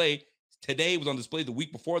display. Today it was on display. The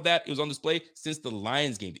week before that, it was on display since the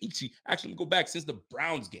Lions game. Actually, go back since the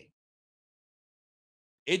Browns game.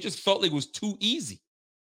 It just felt like it was too easy.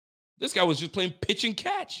 This guy was just playing pitch and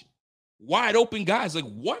catch. Wide open guys. Like,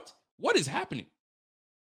 what? What is happening?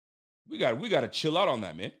 We got to chill out on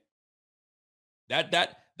that, man.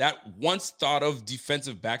 That once thought of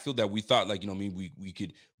defensive backfield that we thought, like,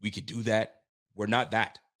 we could do that. We're not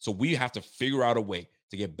that. So we have to figure out a way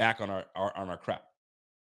to get back on our crap.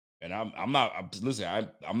 And I'm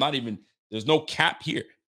not even, there's no cap here.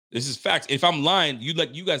 This is facts. If I'm lying, you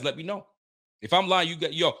guys let me know. If I'm lying,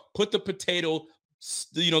 put the potato,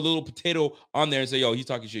 the little potato on there and say, he's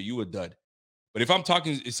talking shit. You a dud. But if I'm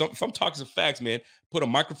talking some facts, man, put a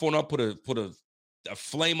microphone up, put a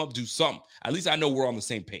flame up, do something. At least I know we're on the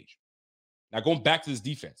same page. Now, going back to this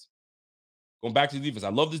defense. I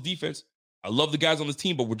love this defense. I love the guys on this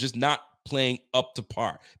team, but we're just not playing up to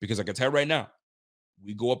par. Because I can tell you right now,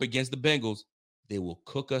 we go up against the Bengals, they will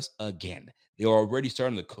cook us again. They are already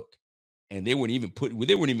starting to cook. And they weren't even cooking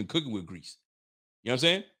with grease. You know what I'm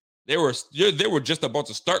saying? They were just about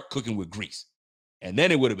to start cooking with grease. And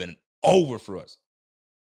then it would have been over for us.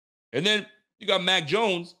 And then you got Mac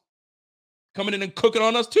Jones coming in and cooking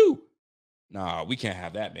on us too. Nah, we can't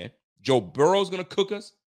have that, man. Joe Burrow's going to cook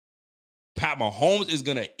us. Pat Mahomes is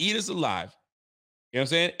going to eat us alive. You know what I'm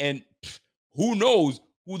saying? And who knows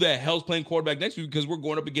who the hell's playing quarterback next week, because we're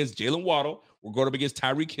going up against Jalen Waddle. We're going up against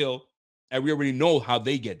Tyreek Hill. And we already know how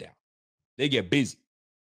they get down. They get busy.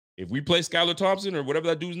 If we play Skylar Thompson or whatever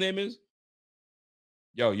that dude's name is,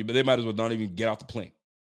 they might as well not even get off the plane.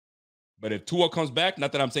 But if Tua comes back,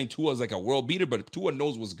 not that I'm saying Tua is like a world beater, but if Tua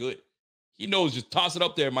knows what's good. He knows, just toss it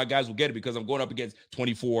up there, my guys will get it because I'm going up against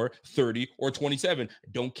 24, 30, or 27. I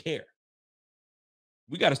don't care.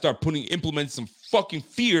 We got to start implementing some fucking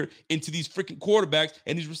fear into these freaking quarterbacks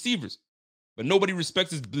and these receivers. But nobody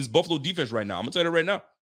respects this Buffalo defense right now. I'm going to tell you right now.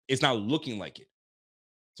 It's not looking like it.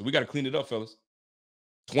 So we got to clean it up, fellas.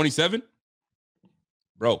 27?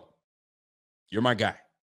 Bro, you're my guy.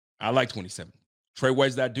 I like 27. Trey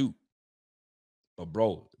White's that dude. But,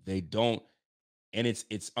 bro, they don't. And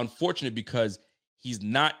it's unfortunate because he's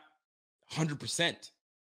not 100%.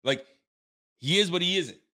 Like, he is, but he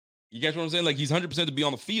isn't. You guys know what I'm saying? Like, he's 100% to be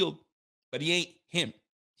on the field, but he ain't him.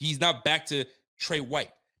 He's not back to Trey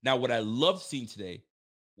White. Now, what I loved seeing today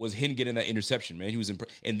was him getting that interception, man. He was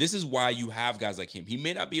and this is why you have guys like him. He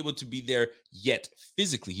may not be able to be there yet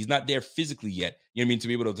physically. He's not there physically yet. You know what I mean? To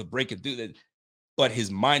be able to break it through that. But his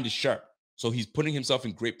mind is sharp. So he's putting himself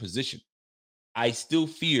in great position. I still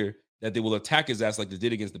fear that they will attack his ass like they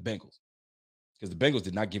did against the Bengals. Because the Bengals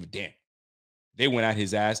did not give a damn. They went at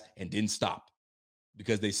his ass and didn't stop.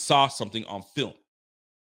 Because they saw something on film.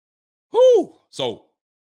 Whoo! So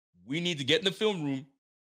we need to get in the film room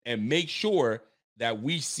and make sure that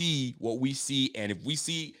we see what we see. And if we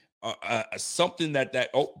see something that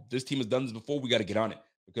this team has done this before, we got to get on it,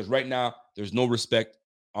 because right now there's no respect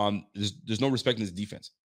there's no respect in this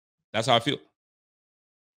defense. That's how I feel.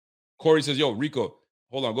 Corey says, yo, Rico,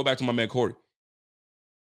 hold on, go back to my man Corey.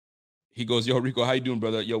 He goes, yo, Rico, how you doing,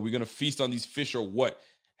 brother? Yo, we're gonna feast on these fish or what?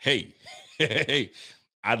 Hey, hey,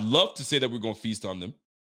 I'd love to say that we're gonna feast on them.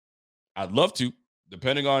 I'd love to,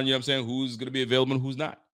 depending on, you know what I'm saying, who's gonna be available and who's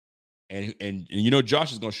not. And you know,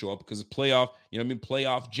 Josh is gonna show up because it's playoff, you know what I mean?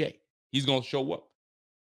 Playoff Jay. He's gonna show up.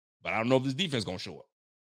 But I don't know if this defense is gonna show up.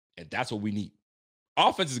 And that's what we need.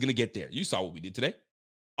 Offense is gonna get there. You saw what we did today.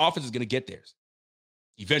 Offense is gonna get theirs.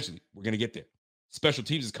 Eventually, we're gonna get there. Special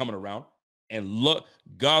teams is coming around. And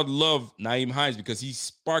God love Nyheim Hines because he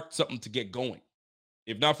sparked something to get going.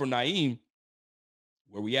 If not for Nyheim,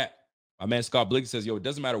 where we at? My man Scott Blake says, yo, it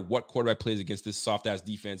doesn't matter what quarterback plays against this soft-ass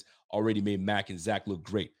defense, already made Mac and Zach look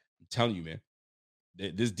great. I'm telling you, man.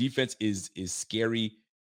 This defense is scary.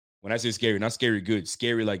 When I say scary, not scary good,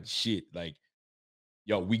 scary like shit. Like,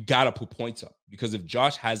 yo, we got to put points up. Because if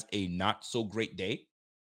Josh has a not-so-great day,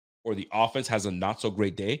 or the offense has a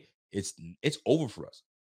not-so-great day, it's over for us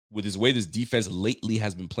with his way this defense lately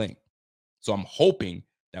has been playing. So I'm hoping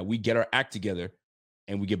that we get our act together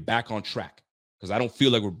and we get back on track, because I don't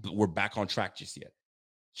feel like we're back on track just yet.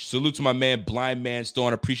 Salute to my man, Blind Man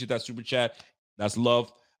Stone. Appreciate that super chat. That's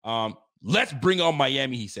love. Let's bring on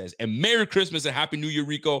Miami, he says. And Merry Christmas and Happy New Year,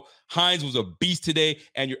 Rico. Hines was a beast today,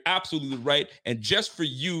 and you're absolutely right. And just for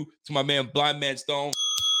you, to my man, Blind Man Stone,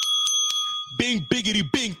 bing, biggity,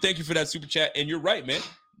 bing. Thank you for that super chat. And you're right, man.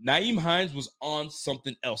 Nyheim Hines was on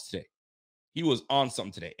something else today. He was on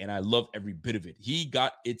something today, and I love every bit of it. He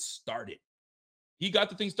got it started. He got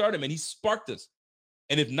the thing started, man. He sparked us.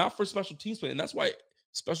 And if not for special teams play, and that's why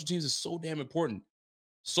special teams is so damn important.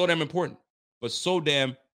 So damn important. But so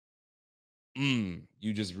damn,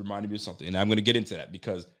 you just reminded me of something. And I'm going to get into that,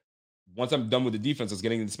 because once I'm done with the defense, I was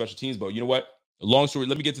getting into special teams. But you know what? Long story,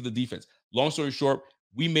 let me get to the defense. Long story short,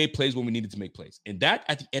 we made plays when we needed to make plays. And that,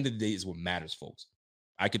 at the end of the day, is what matters, folks.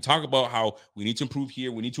 I could talk about how we need to improve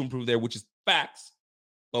here, we need to improve there, which is facts.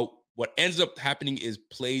 But what ends up happening is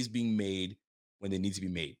plays being made when they need to be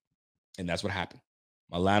made. And that's what happened.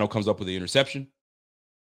 Milano comes up with the interception.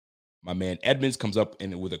 My man Edmonds comes up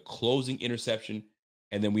with a closing interception.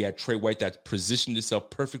 And then we had Trey White that positioned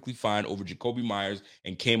himself perfectly fine over Jacoby Myers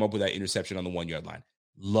and came up with that interception on the 1-yard line.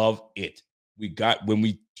 Love it. When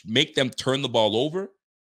we make them turn the ball over,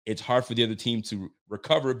 it's hard for the other team to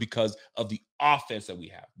recover because of the offense that we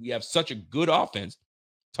have. We have such a good offense,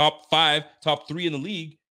 top 5, top 3 in the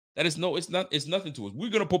league, that it's nothing to us. We're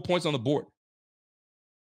gonna put points on the board.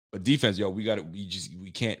 But defense, yo, we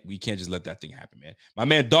can't just let that thing happen, man. My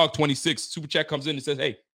man Dog 26 super chat comes in and says,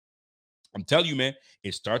 hey, I'm telling you, man,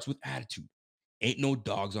 it starts with attitude. Ain't no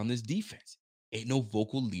dogs on this defense. Ain't no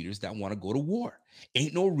vocal leaders that want to go to war.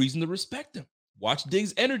 Ain't no reason to respect them. Watch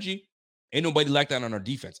Diggs' energy. Ain't nobody like that on our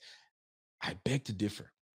defense. I beg to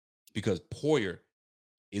differ, because Poyer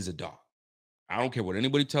is a dog. I don't care what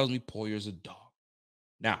anybody tells me, Poyer's a dog.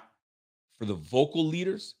 Now, for the vocal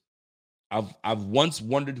leaders, I've once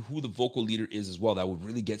wondered who the vocal leader is as well that would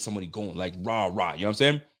really get somebody going, like rah, you know what I'm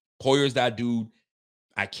saying? Poyer's that dude.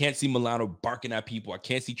 I can't see Milano barking at people. I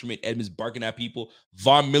can't see Tremaine Edmonds barking at people.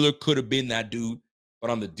 Von Miller could have been that dude. But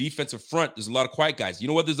on the defensive front, there's a lot of quiet guys. You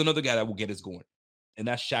know what? There's another guy that will get us going, and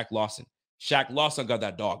that's Shaq Lawson. Shaq Lawson got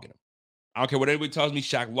that dog in him. I don't care what anybody tells me,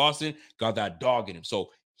 Shaq Lawson got that dog in him. So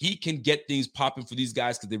he can get things popping for these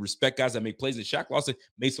guys because they respect guys that make plays. And Shaq Lawson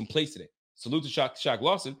made some plays today. Salute to Shaq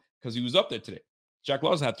Lawson, because he was up there today. Shaq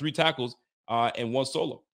Lawson had 3 tackles and 1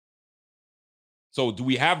 solo. So do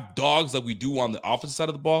we have dogs like we do on the offensive side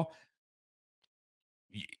of the ball?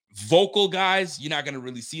 Vocal guys, you're not going to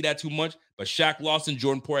really see that too much. But Shaq Lawson,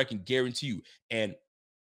 Jordan Poyer, I can guarantee you. And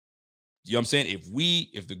you know what I'm saying?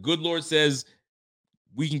 If the good Lord says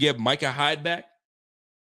we can get Micah Hyde back,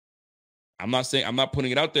 I'm not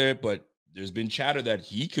putting it out there, but there's been chatter that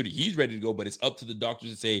he's ready to go, but it's up to the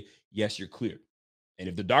doctors to say, yes, you're clear. And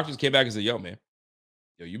if the doctors came back and said, yo, man,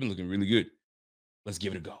 you've been looking really good, let's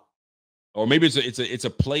give it a go. Or maybe it's a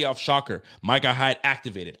playoff shocker. Micah Hyde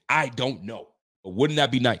activated. I don't know. But wouldn't that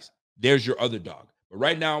be nice? There's your other dog. But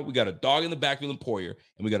right now, we got a dog in the backfield in Poyer,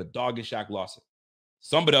 and we got a dog in Shaq Lawson.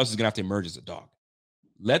 Somebody else is going to have to emerge as a dog.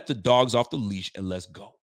 Let the dogs off the leash and let's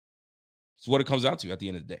go. That's what it comes down to at the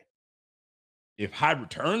end of the day. If Hyde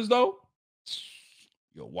returns, though,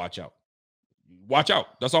 yo, watch out. Watch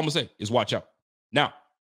out. That's all I'm going to say is watch out. Now,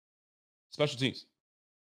 special teams.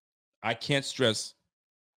 I can't stress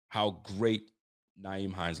how great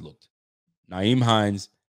Nyheim Hines looked. Nyheim Hines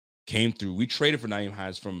came through. We traded for Nyheim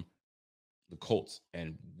Hines from the Colts,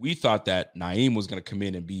 and we thought that Nyheim was going to come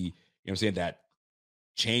in and be, you know what I'm saying, that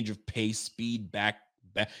change of pace, speed, back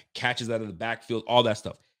catches out of the backfield, all that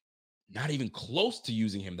stuff. Not even close to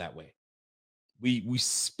using him that way. We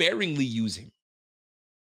sparingly use him.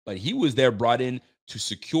 But he was there brought in to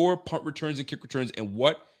secure punt returns and kick returns, and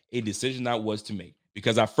what a decision that was to make.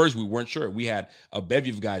 Because at first we weren't sure. We had a bevy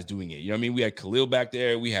of guys doing it. You know what I mean? We had Khalil back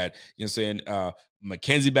there. We had, you know what I'm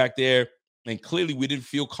saying, McKenzie back there. And clearly we didn't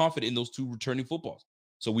feel confident in those two returning footballs.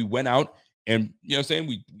 So we went out and, you know what I'm saying,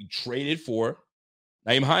 we traded for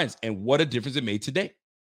Nyheim Hines. And what a difference it made today.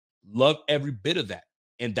 Love every bit of that.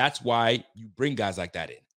 And that's why you bring guys like that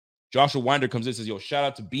in. Joshua Winder comes in and says, yo, shout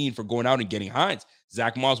out to Bean for going out and getting Hines.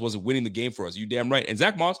 Zach Moss wasn't winning the game for us. You damn right. And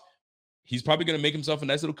Zach Moss, he's probably going to make himself a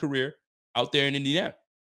nice little career out there in Indiana.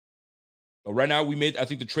 But right now, I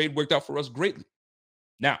think the trade worked out for us greatly.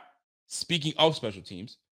 Now, speaking of special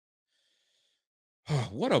teams,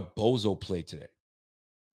 what a bozo play today.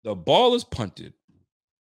 The ball is punted.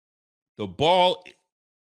 The ball, you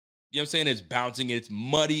know what I'm saying, it's bouncing, it's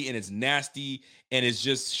muddy, and it's nasty, and it's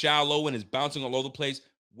just shallow, and it's bouncing all over the place.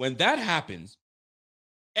 When that happens,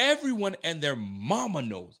 everyone and their mama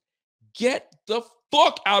knows. Get the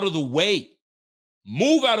fuck out of the way.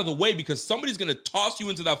 Move out of the way, because somebody's going to toss you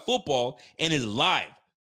into that football and it's live.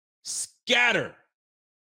 Scatter.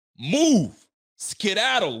 Move.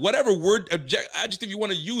 Skedaddle. Whatever word, adjective you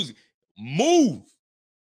want to use. Move.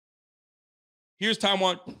 Here's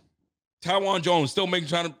Taiwan Jones still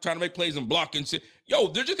trying to make plays and block and shit. Yo,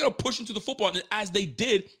 they're just going to push into the football as they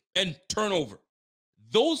did and turnover.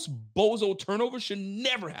 Those bozo turnovers should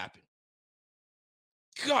never happen.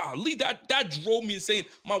 Golly, that drove me insane.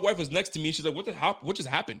 My wife was next to me. She's like, what just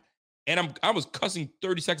happened? And I was cussing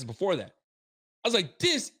 30 seconds before that. I was like,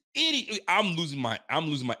 this idiot. I'm losing my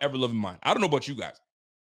ever-loving mind. I don't know about you guys,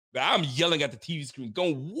 but I'm yelling at the TV screen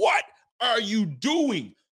going, what are you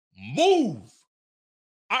doing? Move.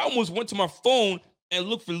 I almost went to my phone and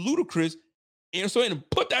looked for Ludacris and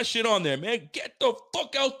put that shit on there, man. Get the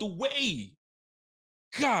fuck out the way.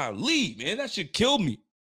 Golly, man, that shit killed me.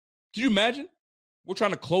 Can you imagine? We're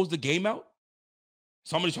trying to close the game out.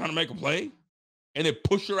 Somebody's trying to make a play, and then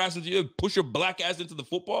push your black ass into the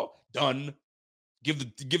football. Done. Give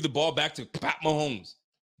the ball back to Pat Mahomes.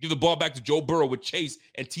 Give the ball back to Joe Burrow with Chase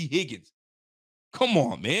and T. Higgins. Come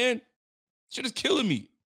on, man. Shit is killing me.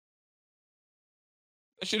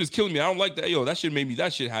 That shit is killing me. I don't like that. Yo, that shit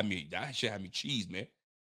had me cheesed, man.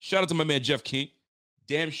 Shout out to my man Jeff King.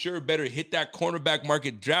 Damn sure better hit that cornerback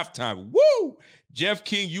market draft time. Woo! Jeff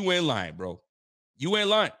King, you ain't lying, bro. You ain't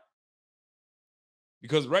lying.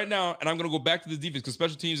 Because right now, and I'm going to go back to the defense, because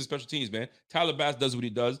special teams are special teams, man. Tyler Bass does what he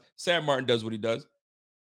does. Sam Martin does what he does.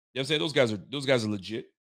 You know what I'm saying? Those guys are legit.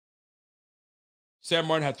 Sam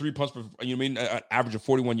Martin had 3 punts for, you know what I mean, an average of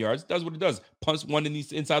 41 yards. Does what he does. Punts one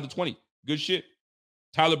inside the 20. Good shit.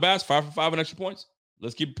 Tyler Bass, 5 for 5 on extra points.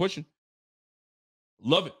 Let's keep it pushing.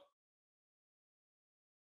 Love it.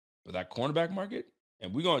 But that cornerback market,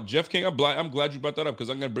 and we're going, Jeff King, I'm glad you brought that up, because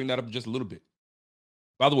I'm going to bring that up in just a little bit.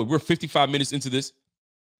 By the way, we're 55 minutes into this.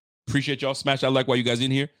 Appreciate y'all. Smash that like while you guys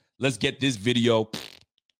in here. Let's get this video.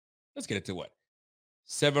 Let's get it to what?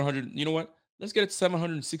 700. You know what? Let's get it to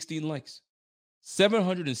 716 likes.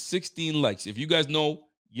 716 likes. If you guys know,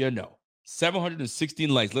 you know. 716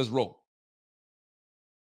 likes. Let's roll.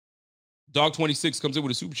 Dog26 comes in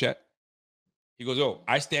with a super chat. He goes, oh,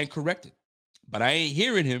 I stand corrected, but I ain't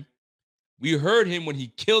hearing him. We heard him when he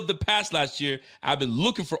killed the pass last year. I've been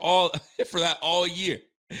looking for that all year.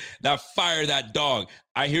 That fire, that dog.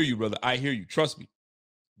 I hear you, brother. I hear you. Trust me.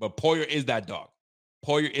 But Poyer is that dog.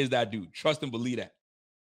 Poyer is that dude. Trust and believe that.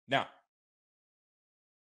 Now,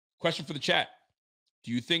 question for the chat.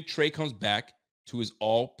 Do you think Trey comes back to his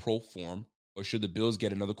all-pro form, or should the Bills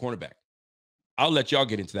get another cornerback? I'll let y'all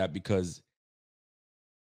get into that, because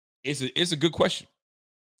it's a good question.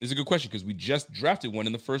 It's a good question, because we just drafted one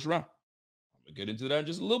in the first round. I'm going to get into that in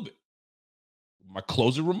just a little bit. My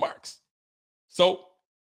closing remarks. So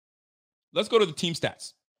let's go to the team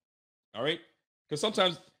stats. All right? Because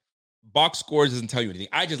sometimes box scores doesn't tell you anything.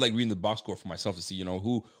 I just like reading the box score for myself to see, you know,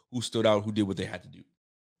 who stood out, who did what they had to do.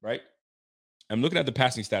 Right? I'm looking at the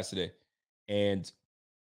passing stats today, and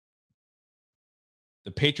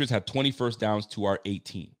the Patriots had 20 first downs to our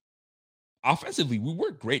 18. Offensively, we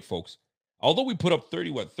weren't great, folks. Although we put up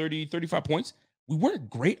 35 points, we weren't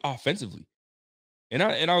great offensively. And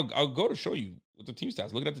I'll go to show you with the team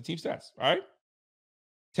stats. Looking at the team stats, all right?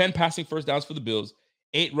 10 passing first downs for the Bills,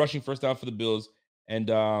 8 rushing first down for the Bills, and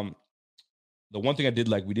the one thing I did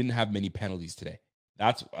like, we didn't have many penalties today.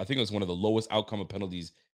 I think it was one of the lowest outcome of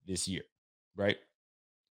penalties this year, right?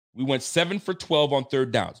 We went 7 for 12 on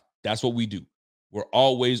third downs. That's what we do. We're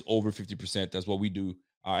always over 50%. That's what we do.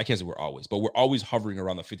 I can't say we're always, but we're always hovering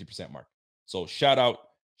around the 50% mark. So shout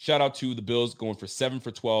out to the Bills going for 7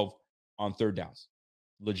 for 12 on third downs.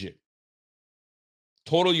 Legit.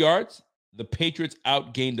 Total yards, the Patriots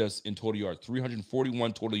outgained us in total yards.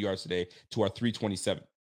 341 total yards today to our 327.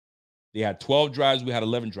 They had 12 drives. We had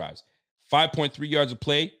 11 drives. 5.3 yards of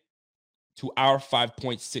play to our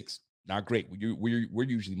 5.6. Not great. We're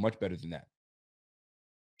usually much better than that.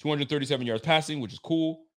 237 yards passing, which is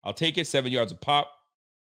cool. I'll take it. 7 yards of pop.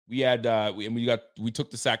 We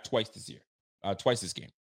took the sack twice this year. Twice this game.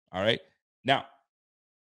 All right. Now,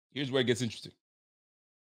 here's where it gets interesting.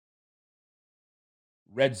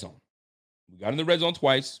 Red zone. We got in the red zone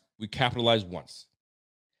twice. We capitalized once.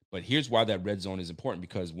 But here's why that red zone is important,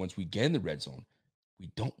 because once we get in the red zone,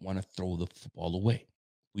 we don't want to throw the football away.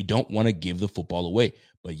 We don't want to give the football away.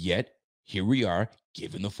 But yet, here we are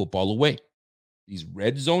giving the football away. These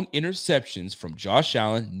red zone interceptions from Josh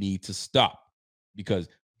Allen need to stop, because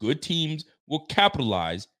good teams will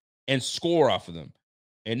capitalize and score off of them.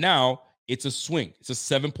 And now it's a swing. It's a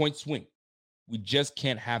 7-point swing. We just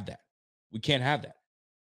can't have that. We can't have that.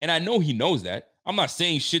 And I know he knows that. I'm not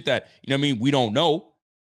saying shit that, we don't know.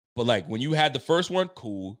 But like when you had the first one,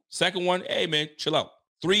 cool. Second one, hey man, chill out.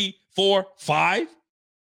 3, 4, 5.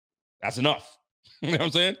 That's enough. You know what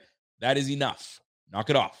I'm saying? That is enough. Knock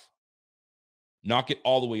it off. Knock it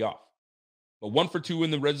all the way off. But 1 for 2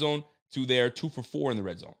 in the red zone, 2 there, 2 for 4 in the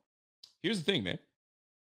red zone. Here's the thing, man.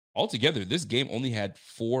 Altogether, this game only had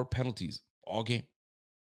 4 penalties all game.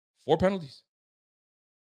 4 penalties.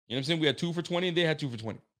 You know what I'm saying? We had 2 for 20 and they had 2 for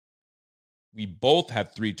 20. We both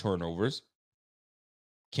had 3 turnovers.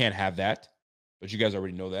 Can't have that. But you guys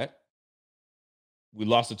already know that. We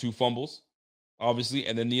lost the 2 fumbles, obviously,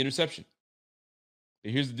 and then the interception.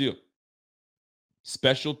 But here's the deal.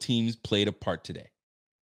 Special teams played a part today.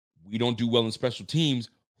 We don't do well in special teams.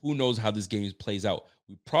 Who knows how this game plays out?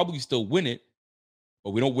 We probably still win it,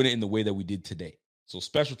 but we don't win it in the way that we did today. So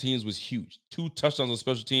special teams was huge. 2 touchdowns on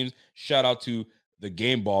special teams. Shout out to the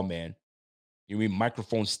game ball man.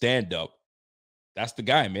 Microphone stand up. That's the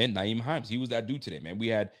guy, man. Nyheim Hines. He was that dude today, man.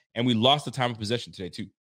 We lost the time of possession today too.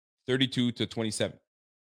 32-27.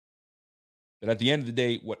 But at the end of the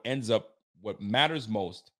day, what matters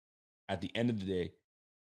most at the end of the day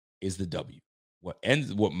is the W.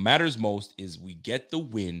 What matters most is we get the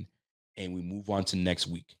win and we move on to next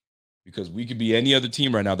week. Because we could be any other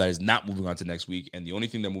team right now that is not moving on to next week. And the only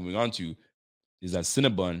thing they're moving on to is that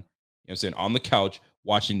Cinnabon, on the couch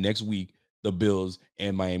watching next week the Bills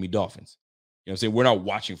and Miami Dolphins. We're not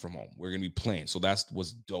watching from home. We're going to be playing. So that's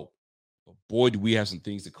what's dope. But boy, do we have some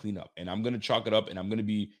things to clean up. And I'm going to chalk it up and I'm going to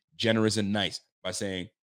be generous and nice by saying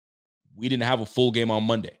we didn't have a full game on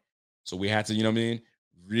Monday. So we had to,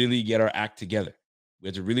 really get our act together. We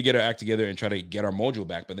had to really get our act together and try to get our mojo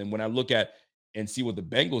back. But then when I look at and see what the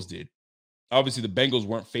Bengals did, obviously the Bengals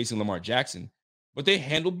weren't facing Lamar Jackson, but they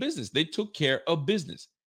handled business. They took care of business.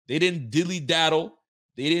 They didn't dilly-daddle.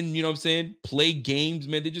 They didn't, play games,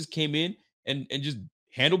 man. They just came in and just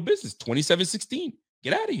handled business. 27-16.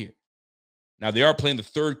 Get out of here. Now, they are playing the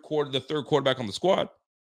third quarterback on the squad,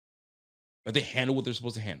 but they handle what they're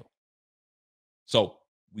supposed to handle. So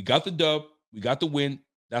we got the dub. We got the win.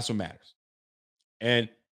 That's what matters. And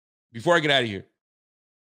before I get out of here,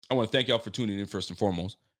 I want to thank y'all for tuning in first and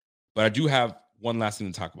foremost. But I do have one last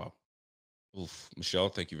thing to talk about. Oof, Michelle,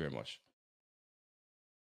 thank you very much.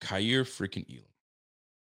 Kaiir freaking Elam.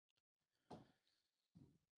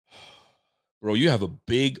 Bro, you have a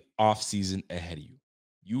big offseason ahead of you.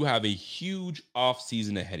 You have a huge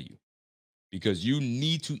offseason ahead of you because you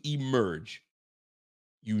need to emerge.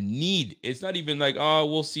 It's not even like, oh,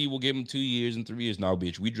 we'll see. We'll give him 2 years and 3 years. No,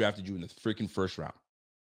 bitch, we drafted you in the freaking first round.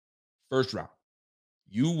 First round.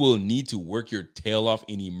 You will need to work your tail off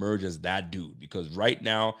and emerge as that dude because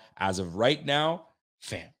as of right now,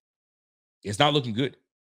 fam, it's not looking good.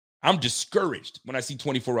 I'm discouraged when I see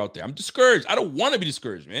 24 out there. I'm discouraged. I don't want to be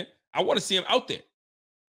discouraged, man. I want to see him out there.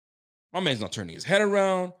 My man's not turning his head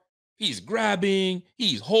around. He's grabbing.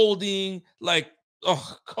 He's holding. Like,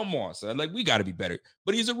 oh, come on, son. Like, we got to be better.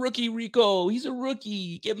 But he's a rookie, Rico. He's a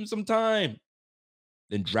rookie. Give him some time.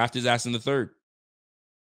 Then draft his ass in the third.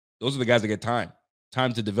 Those are the guys that get time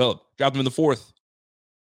to develop. Draft him in the fourth.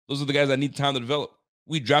 Those are the guys that need time to develop.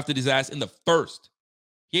 We drafted his ass in the first.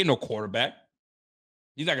 He ain't no quarterback.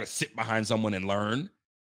 He's not going to sit behind someone and learn.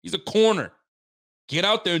 He's a corner. Get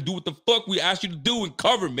out there and do what the fuck we asked you to do and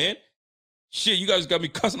cover, man. Shit, you guys got me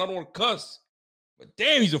cussing. I don't want to cuss. But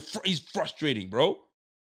damn, he's frustrating, bro.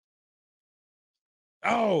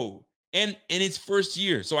 Oh, and in his first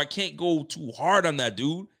year. So I can't go too hard on that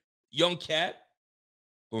dude young cat.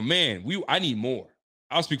 But man, I need more.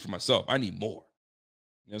 I'll speak for myself. I need more.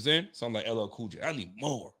 You know what I'm saying? Sound like LL Cool J. I need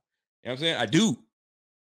more. You know what I'm saying? I do.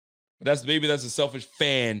 But maybe that's a selfish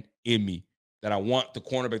fan in me that I want the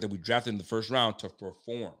cornerback that we drafted in the first round to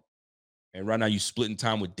perform. And right now you splitting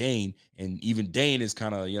time with Dane, and even Dane is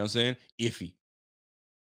kind of, you know what I'm saying, iffy.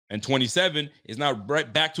 And 27 is now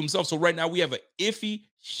right back to himself. So right now we have an iffy,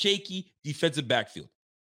 shaky defensive backfield.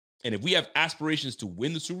 And if we have aspirations to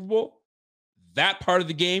win the Super Bowl, that part of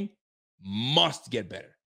the game must get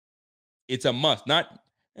better. It's a must. Not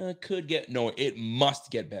could get. No, it must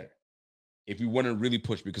get better if we want to really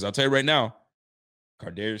push. Because I'll tell you right now,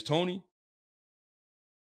 Kadarius Toney,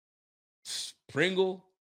 Pringle,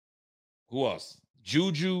 who else?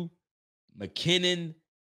 Juju, McKinnon,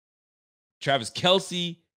 Travis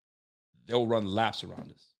Kelce, they'll run laps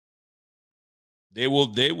around us. They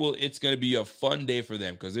will. It's going to be a fun day for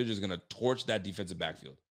them because they're just going to torch that defensive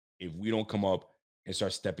backfield if we don't come up and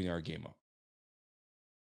start stepping our game up.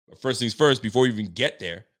 But first things first, before we even get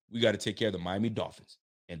there, we got to take care of the Miami Dolphins.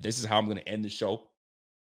 And this is how I'm going to end the show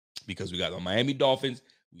because we got the Miami Dolphins.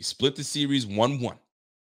 We split the series 1-1.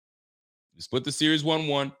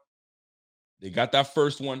 They got that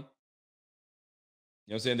first one. You know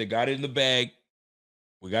what I'm saying? They got it in the bag.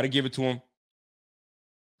 We got to give it to them.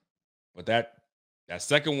 But that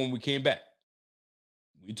second one, we came back.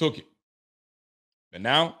 We took it. And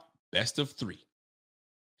now, best of 3.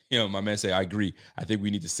 You know, my man say, I agree. I think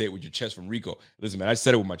we need to say it with your chest from Rico. Listen, man, I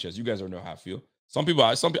said it with my chest. You guys don't know how I feel. Some people,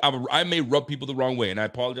 I may rub people the wrong way, and I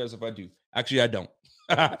apologize if I do. Actually, I don't.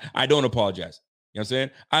 I don't apologize. You know what I'm saying?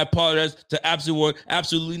 I apologize to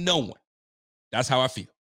absolutely no one. That's how I feel.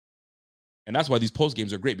 And that's why these post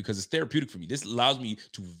games are great, because it's therapeutic for me. This allows me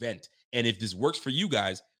to vent. And if this works for you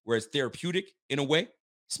guys, where it's therapeutic in a way,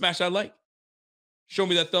 smash that like. Show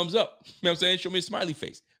me that thumbs up. You know what I'm saying? Show me a smiley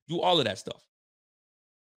face. Do all of that stuff.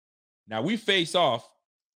 Now, we face off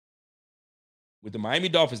with the Miami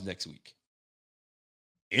Dolphins next week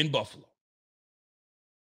in Buffalo.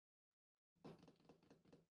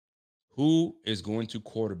 Who is going to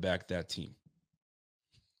quarterback that team?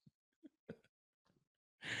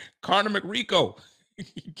 Connor McRico.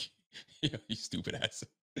 You stupid ass.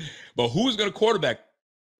 But who's going to quarterback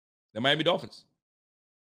the Miami Dolphins?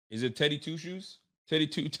 Is it Teddy Two Shoes? Teddy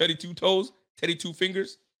Two Toes? Teddy Two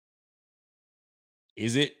Fingers?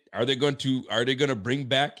 Is it? Are they going to bring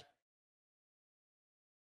back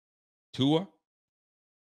Tua?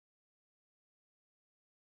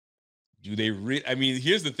 Do they I mean,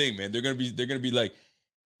 here's the thing, man. They're gonna be like,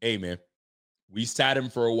 hey, man, we sat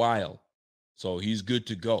him for a while, so he's good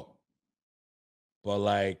to go. But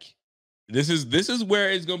like, this is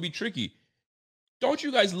where it's gonna be tricky. Don't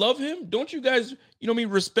you guys love him? Don't you guys,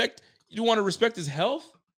 respect? You want to respect his health?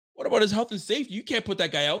 What about his health and safety? You can't put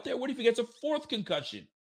that guy out there. What if he gets a 4th concussion?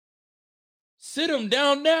 Sit him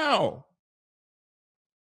down now.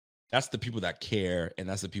 That's the people that care, and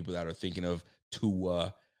that's the people that are thinking of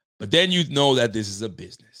Tua. But then you know that this is a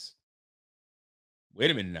business.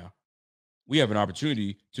 Wait a minute now. We have an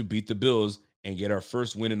opportunity to beat the Bills and get our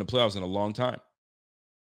first win in the playoffs in a long time.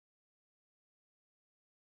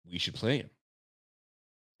 We should play him.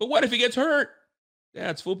 But what if he gets hurt?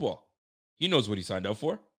 That's football. He knows what he signed up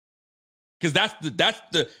for. Because that's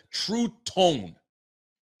the true tone.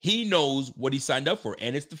 He knows what he signed up for,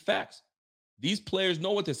 and it's the facts. These players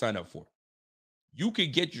know what they signed up for. You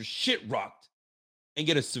could get your shit rocked and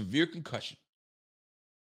get a severe concussion.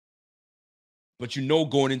 But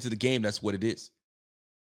going into the game, that's what it is.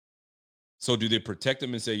 So do they protect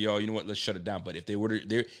him and say, yo, you know what, let's shut it down? But if they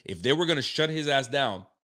were going to shut his ass down,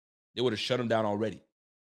 they would have shut him down already.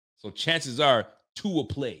 So chances are Tua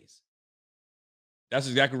plays. That's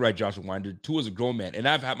exactly right, Joshua Winder. Tua's a grown man. And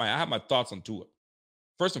I have my thoughts on Tua.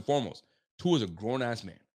 First and foremost, Tua's a grown-ass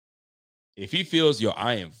man. If he feels,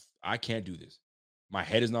 I can't do this. My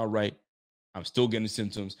head is not right. I'm still getting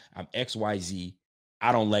symptoms. I'm XYZ.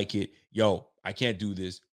 I don't like it. Yo, I can't do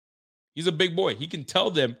this. He's a big boy. He can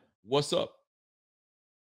tell them what's up.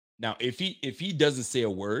 Now, if he doesn't say a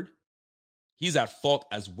word, he's at fault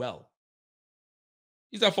as well.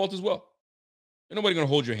 He's at fault as well. Ain't nobody gonna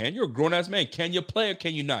hold your hand. You're a grown-ass man. Can you play or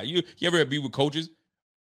can you not? You ever be with coaches?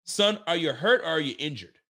 Son, are you hurt or are you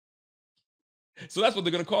injured? So that's what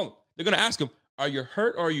they're gonna call him. They're gonna ask him, are you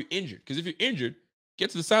hurt or are you injured? Because if you're injured, get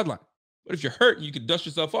to the sideline. But if you're hurt, you can dust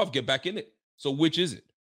yourself off, get back in it. So which is it?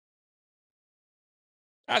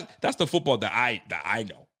 That's the football that I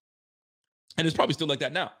know. And it's probably still like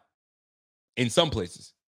that now in some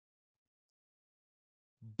places.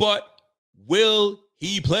 But will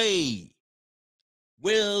he play?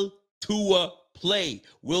 Will Tua play?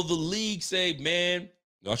 Will the league say, man,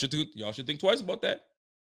 Y'all should think twice about that.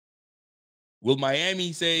 Will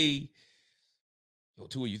Miami say, yo,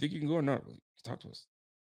 Tua, you think you can go or not? Talk to us.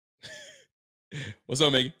 What's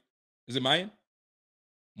up, Megan? Is it Mayan?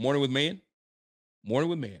 Morning with Mayan? Morning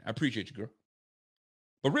with Mayan. I appreciate you, girl.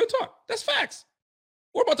 But real talk, that's facts.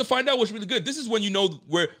 We're about to find out what's really good. This is when you know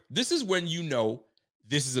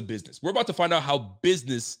this is a business. We're about to find out how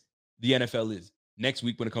business the NFL is next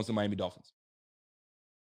week when it comes to Miami Dolphins.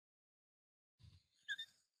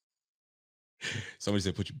 Somebody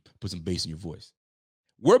said put some bass in your voice.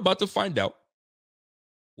 We're about to find out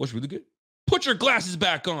what's really good. Put your glasses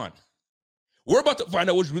back on. We're about to find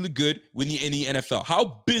out what's really good in the NFL.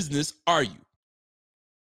 How business are you?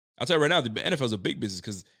 I'll tell you right now, the NFL is a big business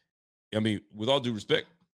because, I mean, with all due respect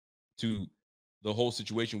to the whole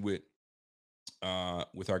situation with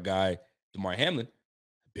our guy, Damar Hamlin,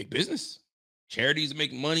 big business. Charities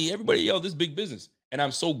making money. Everybody, this is big business. And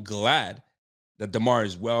I'm so glad that Damar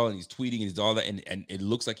is well and he's tweeting and he's all that. And it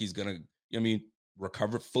looks like he's going to,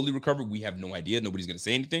 fully recover. We have no idea. Nobody's going to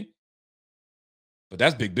say anything. But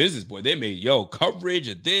that's big business, boy. They made, coverage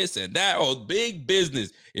of this and that. Oh, big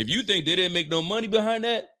business. If you think they didn't make no money behind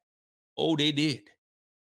that, they did.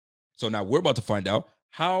 So now we're about to find out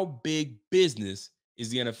how big business is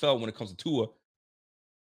the NFL when it comes to Tua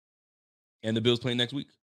and the Bills playing next week.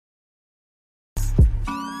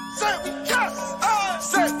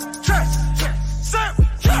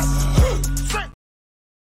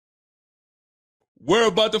 We're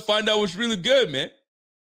about to find out what's really good, man.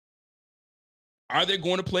 Are they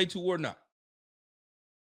going to play Tua or not?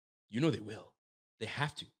 You know they will. They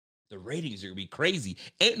have to. The ratings are going to be crazy.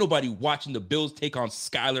 Ain't nobody watching the Bills take on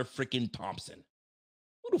Skylar freaking Thompson.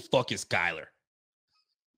 Who the fuck is Skylar?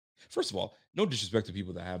 First of all, no disrespect to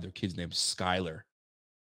people that have their kids named Skylar.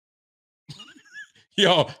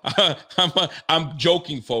 I'm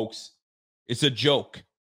joking, folks. It's a joke.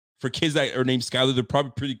 For kids that are named Skylar, they're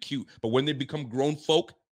probably pretty cute. But when they become grown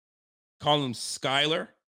folk, call them Skylar.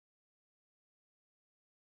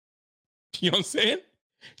 You know what I'm saying?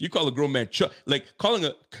 You call a grown man Chuck, like calling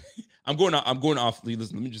a. I'm going off.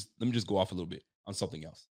 Listen, let me just go off a little bit on something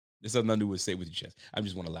else. This has nothing to do with say with your chest. I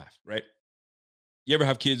just want to laugh, right? You ever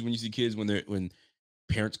have kids when you see kids when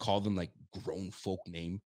parents call them like grown folk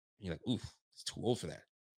name, and you're like, oof, it's too old for that.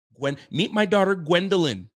 Meet my daughter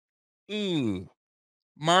Gwendolyn.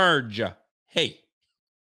 Marge. Hey,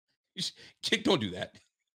 kid, don't do that.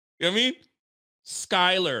 You know what I mean?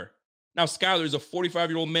 Skylar. Now Skylar is a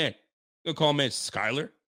 45-year-old man. You're gonna call a man Skylar?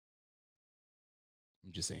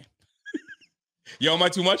 I'm just saying. Yo, am I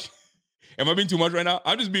too much? Am I being too much right now?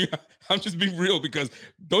 I'm just being real because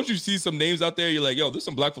don't you see some names out there? You're like, there's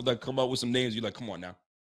some black folk that come up with some names. You're like, come on now.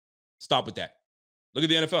 Stop with that. Look at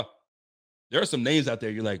the NFL. There are some names out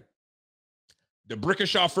there. You're like,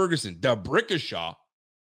 DeBrickashaw Ferguson. DeBrickashaw.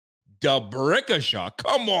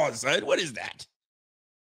 Come on, son. What is that?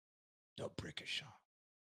 DeBrickashaw.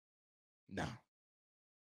 No.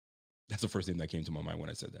 That's the first thing that came to my mind when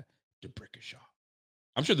I said that. DeBrickashaw.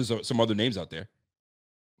 I'm sure there's some other names out there.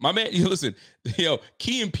 My man, listen,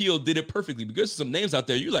 Key and Peele did it perfectly because there's some names out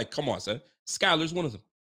there. You're like, come on, son. Skylar's one of them.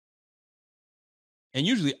 And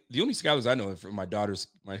usually, the only Skylars I know are for my daughters.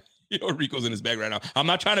 Rico's in his bag right now. I'm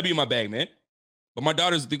not trying to be in my bag, man. But my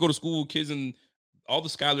daughters, they go to school, kids, and all the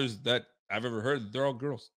Skylars that I've ever heard, they're all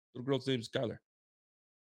girls. Little girl's named Skylar.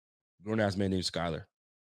 Grown-ass man named Skylar.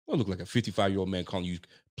 I look like a 55-year-old man calling you.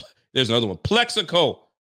 There's another one. Plexico.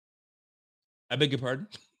 I beg your pardon?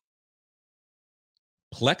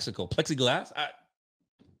 Plexico. Plexiglass?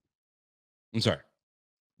 I'm sorry.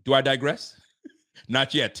 Do I digress?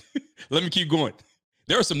 Not yet. Let me keep going.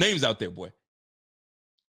 There are some names out there, boy.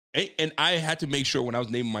 And I had to make sure when I was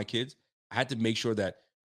naming my kids, I had to make sure that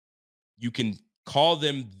you can call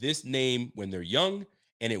them this name when they're young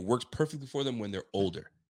and it works perfectly for them when they're older.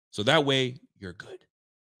 So that way you're good. You know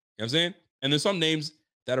what I'm saying? And there's some names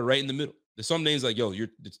that are right in the middle. There's some names like,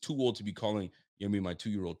 it's too old to be calling, my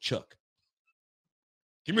 2-year-old Chuck.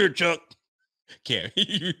 Come here, Chuck. Can't.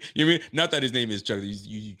 You mean not that his name is Chuck,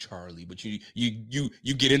 you Charlie, but you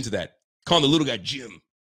get into that. Call the little guy Jim.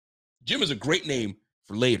 Jim is a great name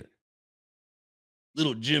for later.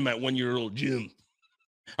 Little Jim at 1-year-old Jim.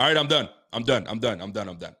 All right, I'm done.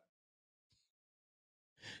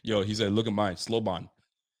 Yo, he said, look at mine, Sloban.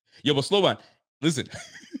 Yo, but Sloban, listen,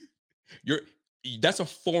 that's a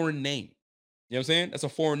foreign name. You know what I'm saying? That's a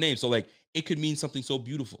foreign name. So like it could mean something so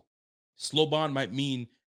beautiful. Sloban might mean,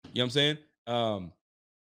 you know what I'm saying?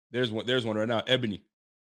 There's one right now, Ebony.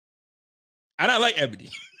 And I like Ebony.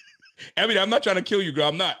 Ebony, I'm not trying to kill you, girl.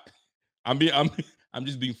 I'm not. I'm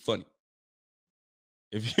just being funny.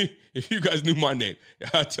 If you guys knew my name,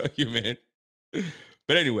 I'll tell you, man.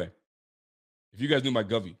 But anyway, if you guys knew my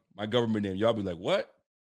government name, y'all be like, what?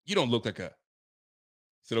 You don't look like a.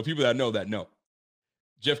 So the people that know.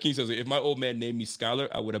 Jeff King says, if my old man named me Skylar,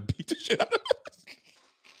 I would have beat the shit out of him.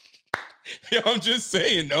 Yeah, I'm just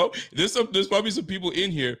saying, no. There's probably some people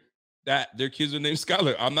in here that their kids are named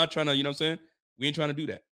Skylar. I'm not trying to, you know what I'm saying? We ain't trying to do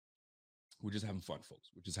that. We're just having fun, folks.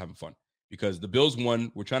 We're just having fun. Because the Bills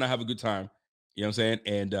won. We're trying to have a good time. You know what I'm saying?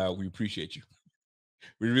 And we appreciate you.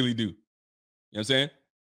 We really do. You know what I'm saying?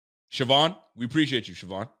 Siobhan, we appreciate you,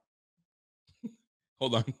 Siobhan.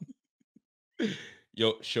 Hold on.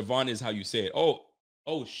 Yo, Siobhan is how you say it. Oh,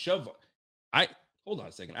 Siobhan. Hold on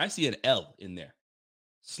a second. I see an L in there.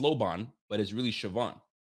 Slowbon, but it's really Siobhan.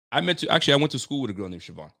 I went to school with a girl named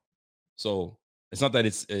Siobhan. So it's not that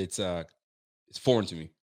it's foreign to me,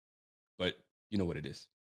 but you know what it is.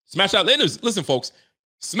 Smash that. Listen, folks.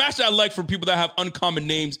 Smash that like for people that have uncommon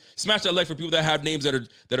names. Smash that like for people that have names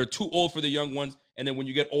that are too old for the young ones. And then when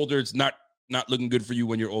you get older, it's not looking good for you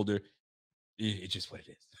when you're older. It's just what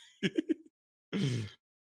it is.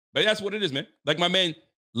 But that's what it is, man. Like my man,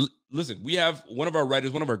 listen, we have one of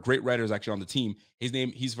our great writers actually on the team.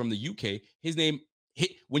 He's from the UK. His name,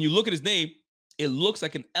 when you look at his name, it looks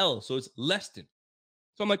like an L, so it's Leston.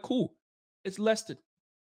 So I'm like, cool, it's Leston.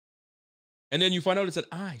 And then you find out it's an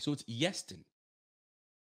I, so it's Yeston.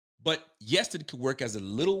 But Yeston could work as a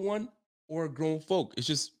little one or a grown folk. It's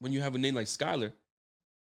just when you have a name like Skylar,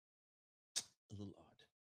 a little odd.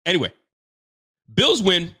 Anyway, Bills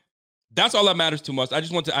win. That's all that matters to us. I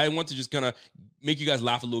want to just kind of make you guys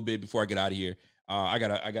laugh a little bit before I get out of here. I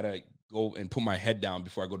gotta go and put my head down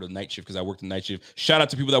before I go to the night shift because I worked the night shift. Shout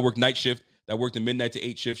out to people that work night shift, that work the midnight to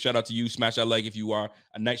 8 shift. Shout out to you. Smash that like if you are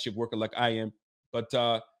a night shift worker like I am. But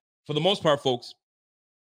for the most part, folks,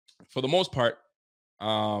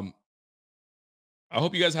 I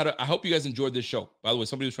hope you guys enjoyed this show. By the way,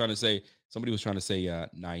 somebody was trying to say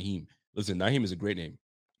Naheem. Listen, Naheem is a great name.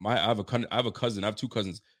 I have a cousin. I have two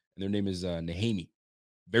cousins, and their name is Nahemi.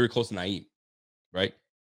 Very close to Naeem, right?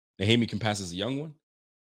 Nahemi can pass as a young one.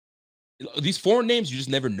 These foreign names, you just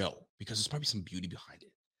never know because there's probably some beauty behind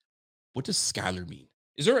it. What does Skylar mean?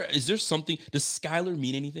 Is there something? Does Skylar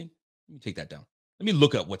mean anything? Let me take that down. Let me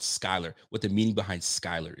look at what the meaning behind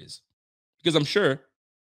Skylar is. Because I'm sure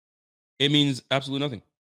it means absolutely nothing.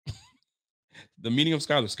 The meaning of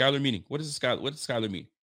Skylar meaning. What does Skylar mean?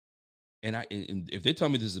 And if they tell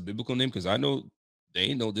me this is a biblical name, because I know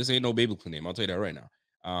this ain't no biblical name. I'll tell you that right now.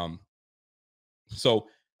 So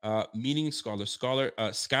meaning scholar.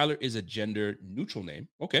 Skylar is a gender neutral name,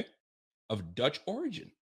 okay, of Dutch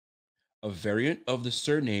origin, a variant of the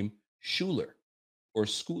surname Schuler or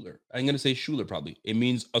Schooler. I'm gonna say Schuler probably. It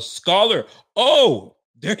means a scholar. Oh,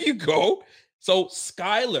 there you go. So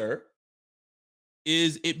Skylar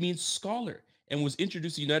means scholar and was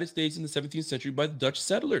introduced to the United States in the 17th century by the Dutch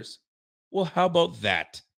settlers. Well, how about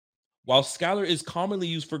that? While Skylar is commonly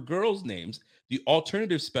used for girls' names, the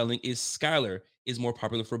alternative spelling is Skylar is more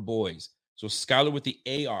popular for boys. So Skylar with the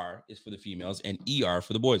AR is for the females and ER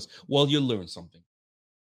for the boys. Well, you learn something.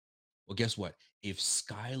 Well, guess what? If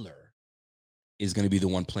Skylar is going to be the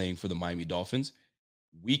one playing for the Miami Dolphins,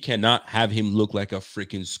 we cannot have him look like a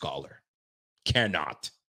freaking scholar. Cannot.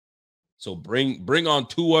 So bring on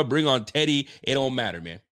Tua, bring on Teddy. It don't matter,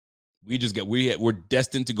 man. We're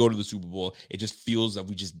destined to go to the Super Bowl. It just feels that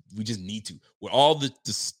we just need to. With all the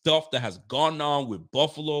stuff that has gone on with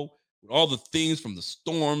Buffalo, with all the things from the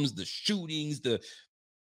storms, the shootings,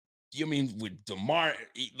 with DeMar,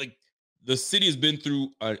 like the city has been through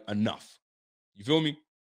enough. You feel me?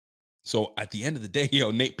 So at the end of the day,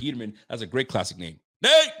 Nate Peterman, that's a great classic name.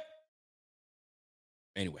 Nate!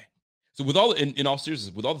 Anyway, so with all, in all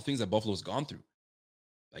seriousness, with all the things that Buffalo's gone through,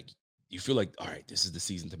 like, you feel like, all right, this is the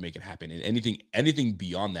season to make it happen. And anything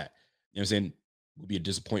beyond that, you know what I'm saying, would be a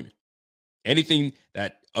disappointment. Anything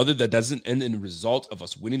that doesn't end in the result of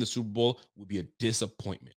us winning the Super Bowl would be a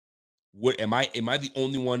disappointment. Am I the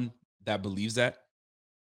only one that believes that?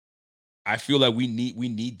 I feel like we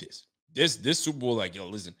need this. This Super Bowl, like,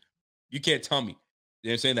 listen, you can't tell me,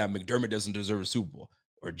 they're saying that McDermott doesn't deserve a Super Bowl,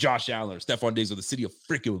 or Josh Allen or Stephon Diggs or the city of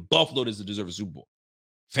freaking Buffalo doesn't deserve a Super Bowl.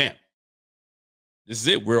 Fam, this is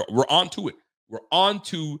it. We're on to it. We're on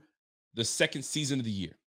to the second season of the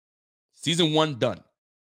year. Season 1 done.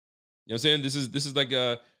 You know what I'm saying? This is like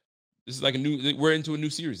a new. We're into a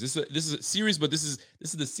new series. This is a series, but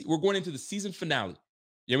we're going into the season finale.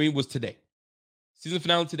 You know what I mean? It was today. Season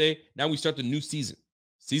finale today. Now we start the new season.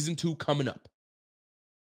 Season 2 coming up.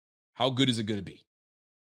 How good is it going to be?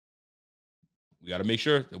 We got to make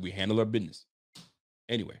sure that we handle our business.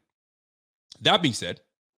 Anyway, that being said,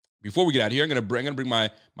 before we get out of here, I'm gonna bring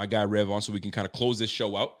my guy Rev on so we can kind of close this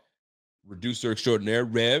show out. Reducer extraordinaire,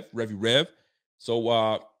 Rev.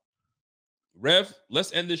 So, Rev,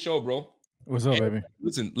 let's end this show, bro. What's up, baby?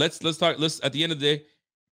 Listen, let's talk. Let's at the end of the day,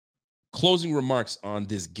 closing remarks on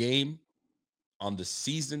this game, on the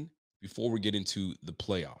season, before we get into the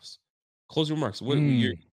playoffs. Closing remarks. What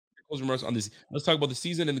your closing remarks on this? Let's talk about the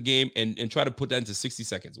season and the game, and try to put that into 60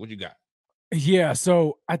 seconds. What you got? Yeah.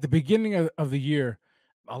 So at the beginning of the year,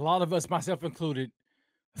 a lot of us, myself included,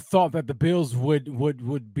 thought that the Bills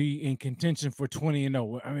would be in contention for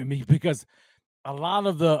 20-0. I mean, because a lot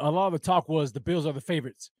of the talk was the Bills are the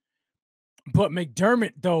favorites. But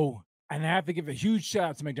McDermott, though, and I have to give a huge shout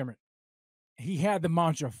out to McDermott. He had the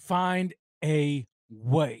mantra, find a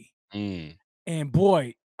way. And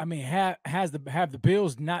boy, I mean, have the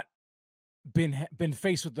Bills not been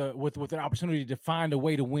faced with an opportunity to find a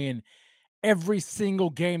way to win every single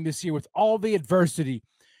game this year, with all the adversity,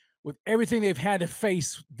 with everything they've had to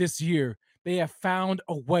face this year, they have found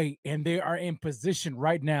a way, and they are in position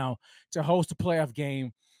right now to host a playoff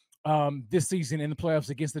game this season in the playoffs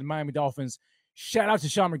against the Miami Dolphins. Shout out to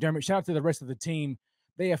Sean McDermott. Shout out to the rest of the team.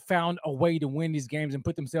 They have found a way to win these games and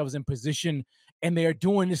put themselves in position, and they are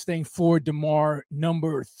doing this thing for DeMar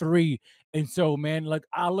number 3. And so, man, like,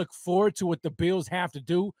 I look forward to what the Bills have to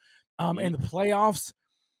do in the playoffs.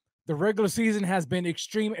 The regular season has been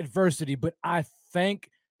extreme adversity, but I thank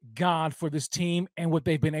God for this team and what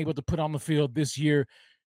they've been able to put on the field this year.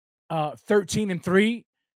 13-3.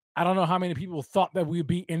 I don't know how many people thought that we'd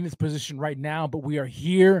be in this position right now, but we are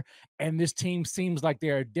here, and this team seems like they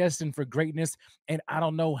are destined for greatness. And I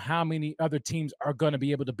don't know how many other teams are going to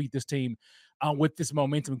be able to beat this team with this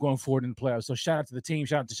momentum going forward in the playoffs. So shout out to the team,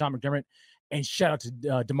 shout out to Sean McDermott, and shout out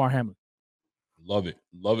to Damar Hamlin. Love it.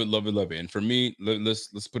 And for me,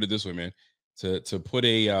 let's put it this way, man. To put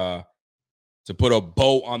a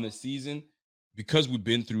bow on the season, because we've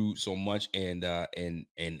been through so much and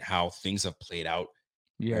how things have played out.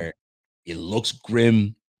 Yeah, it looks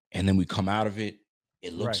grim, and then we come out of it.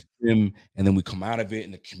 It looks grim, and then we come out of it,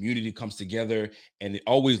 and the community comes together, and it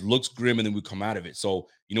always looks grim, and then we come out of it. So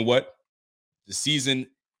you know what? The season,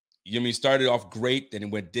 started off great, then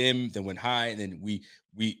it went dim, then went high, and then we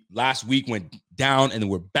last week went down, and then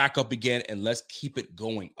we're back up again, and let's keep it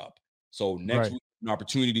going up. So next week, an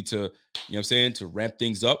opportunity to, to ramp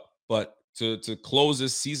things up, but to close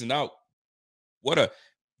this season out.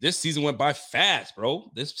 This season went by fast, bro.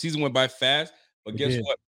 This season went by fast, but guess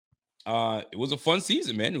what? It was a fun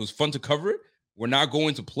season, man. It was fun to cover it. We're not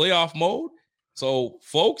going to playoff mode. So,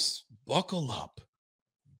 folks, buckle up.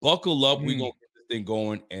 We're going to get this thing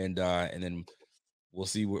going, and then we'll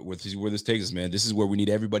see where this takes us, man. This is where we need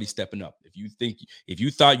everybody stepping up. If you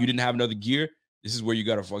thought you didn't have another gear, this is where you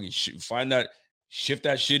got to fucking shift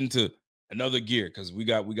that shit into another gear, because we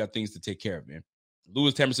got things to take care of, man.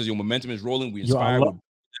 Lewis Tammer says your momentum is rolling. We inspire.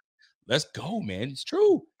 Let's go, man. It's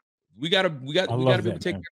true. We gotta be able to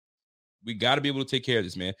take care. We gotta be able to take care of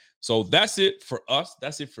this, man. So that's it for us.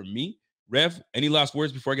 That's it for me. Rev, any last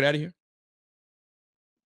words before I get out of here?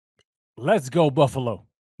 Let's go, Buffalo.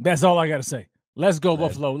 That's all I gotta say. Let's go,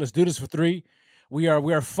 Buffalo. Let's do this for 3. We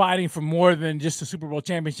are fighting for more than just a Super Bowl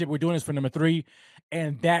championship. We're doing this for number 3,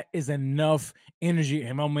 and that is enough energy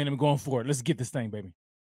and momentum going forward. Let's get this thing, baby.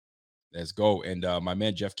 Let's go. And my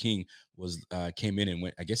man Jeff King came in and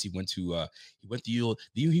went. I guess he did the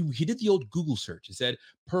old Google search. It said,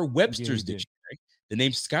 per Webster's dictionary, the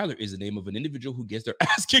name Skyler is the name of an individual who gets their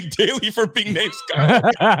ass kicked daily for being named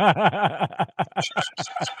Skyler.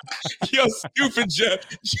 Yo, stupid Jeff.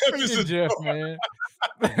 Jeff is a Jeff, man.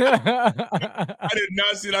 I did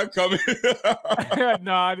not see that coming.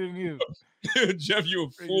 No, I didn't either. Jeff, you a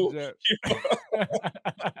fool.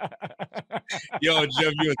 Yo,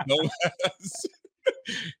 Jeff, you a dumbass.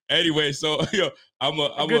 Anyway, so I'm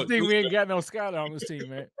a good thing we ain't got no Skyler on this team,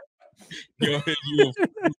 man. Yo, you a fool.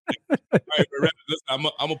 All right, listen, I'm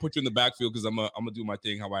gonna put you in the backfield because I'm gonna do my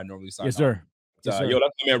thing how I normally sign. Yes, sir. Yo,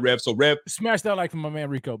 that's my man Rev. So Rev, smash that like from my man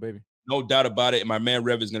Rico, baby. No doubt about it. And my man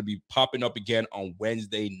Rev is gonna be popping up again on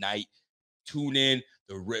Wednesday night. Tune in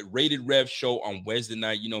the Rated Rev show on Wednesday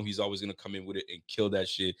night. He's always gonna come in with it and kill that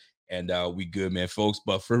shit. And we good, man, folks.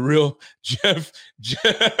 But for real, Jeff,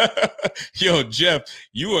 yo, Jeff,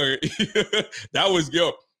 you are that was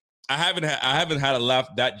I haven't had a laugh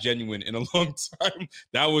that genuine in a long time.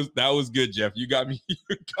 That was good, Jeff. You got me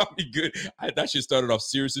good. That shit started off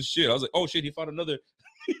serious as shit. I was like, oh shit, he found another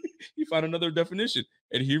definition.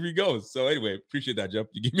 And here he goes. So anyway, appreciate that, Jeff.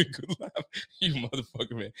 You give me a good laugh. You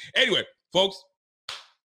motherfucker, man. Anyway, folks,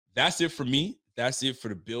 that's it for me. That's it for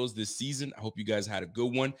the Bills this season. I hope you guys had a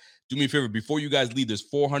good one. Do me a favor, before you guys leave, there's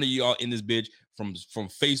 400 of y'all in this bitch from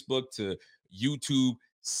Facebook to YouTube.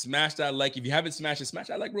 Smash that like. If you haven't smashed it, smash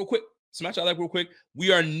that like real quick. Smash that like real quick.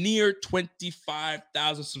 We are near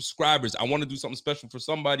 25,000 subscribers. I want to do something special for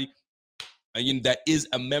somebody that is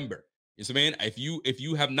a member. You know what I mean? If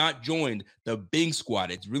you have not joined the Bing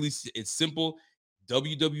Squad, it's simple.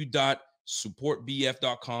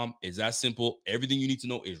 www.supportbf.com is that simple. Everything you need to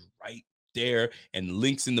know is right there, and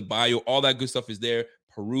links in the bio. All that good stuff is there.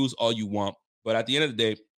 Peruse all you want. But at the end of the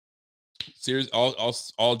day, serious,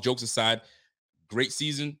 all jokes aside, great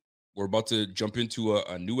season. We're about to jump into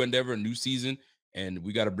a new endeavor, a new season, and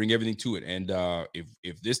we got to bring everything to it. And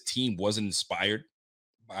if this team wasn't inspired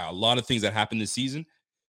by a lot of things that happened this season,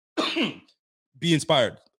 be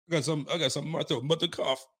inspired. I got something in my throat, but the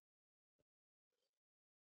cough.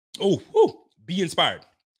 Be inspired.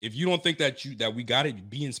 If you don't think that we got it,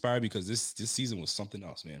 be inspired, because this season was something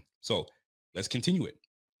else, man. So let's continue it.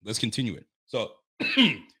 So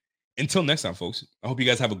until next time, folks, I hope you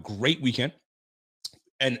guys have a great weekend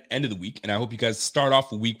and end of the week. And I hope you guys start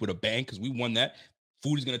off the week with a bang, because we won that.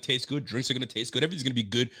 Food is going to taste good. Drinks are going to taste good. Everything's going to be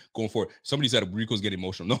good going forward. Somebody said Rico's getting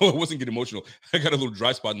emotional. No, I wasn't getting emotional. I got a little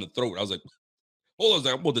dry spot in the throat. I was like,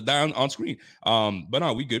 I'm about to die on screen. But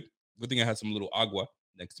no, we good. Good thing I had some little agua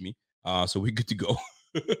next to me. So we're good to go.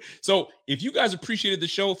 So if you guys appreciated the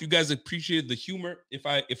show, if you guys appreciated the humor, if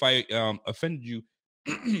I offended you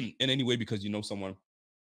in any way because you know someone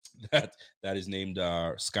that is named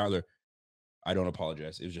Skylar, I don't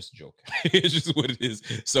apologize. It was just a joke. It's just what it is.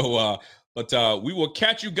 So, but we will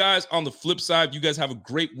catch you guys on the flip side. You guys have a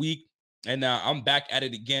great week. And I'm back at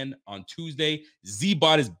it again on Tuesday.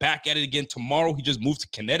 Z-Bot is back at it again tomorrow. He just moved to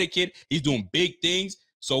Connecticut. He's doing big things.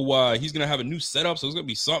 So he's going to have a new setup. So it's going to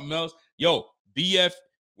be something else. Yo, BF,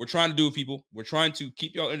 we're trying to do it, people. We're trying to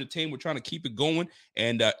keep y'all entertained. We're trying to keep it going.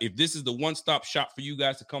 And if this is the one-stop shop for you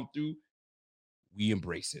guys to come through, we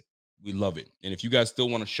embrace it. We love it. And if you guys still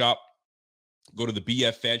want to shop, go to the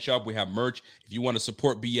BF fan shop. We have merch. If you want to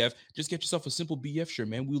support BF, just get yourself a simple BF shirt,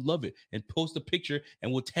 man. We love it. And post a picture,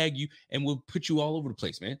 and we'll tag you, and we'll put you all over the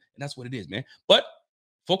place, man. And that's what it is, man. But,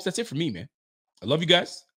 folks, that's it for me, man. I love you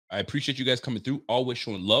guys. I appreciate you guys coming through, always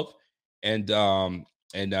showing love. And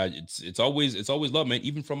it's always love, man,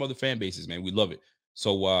 even from other fan bases, man. We love it.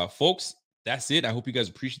 So, folks, that's it. I hope you guys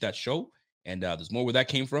appreciate that show. And there's more where that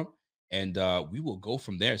came from. And we will go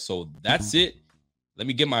from there. So that's it. Let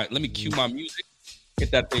me cue my music,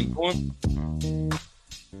 get that thing going.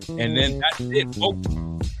 And then that's it, folks.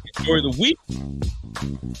 Enjoy the week.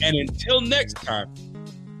 And until next time,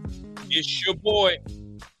 it's your boy.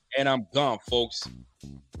 And I'm gone, folks.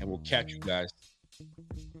 And we'll catch you guys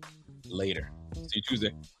later. See you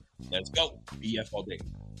Tuesday. Let's go. BF all day.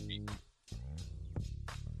 Peace.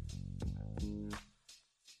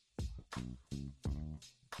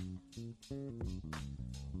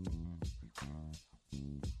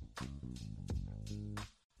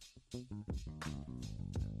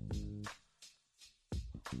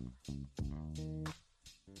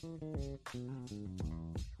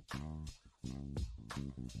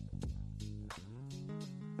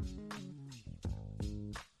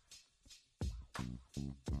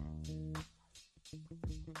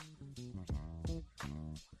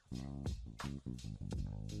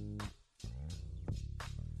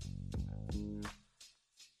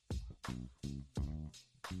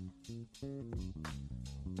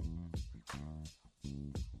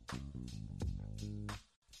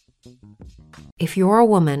 If you're a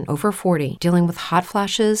woman over 40 dealing with hot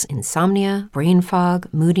flashes, insomnia, brain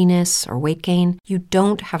fog, moodiness, or weight gain, you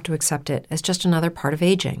don't have to accept it as just another part of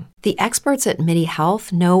aging. The experts at MIDI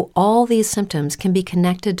Health know all these symptoms can be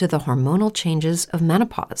connected to the hormonal changes of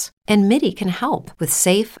menopause. And MIDI can help with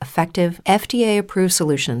safe, effective, FDA-approved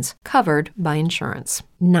solutions covered by insurance.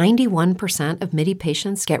 91% of MIDI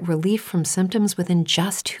patients get relief from symptoms within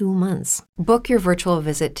just 2 months. Book your virtual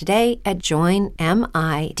visit today at joinmidi.com.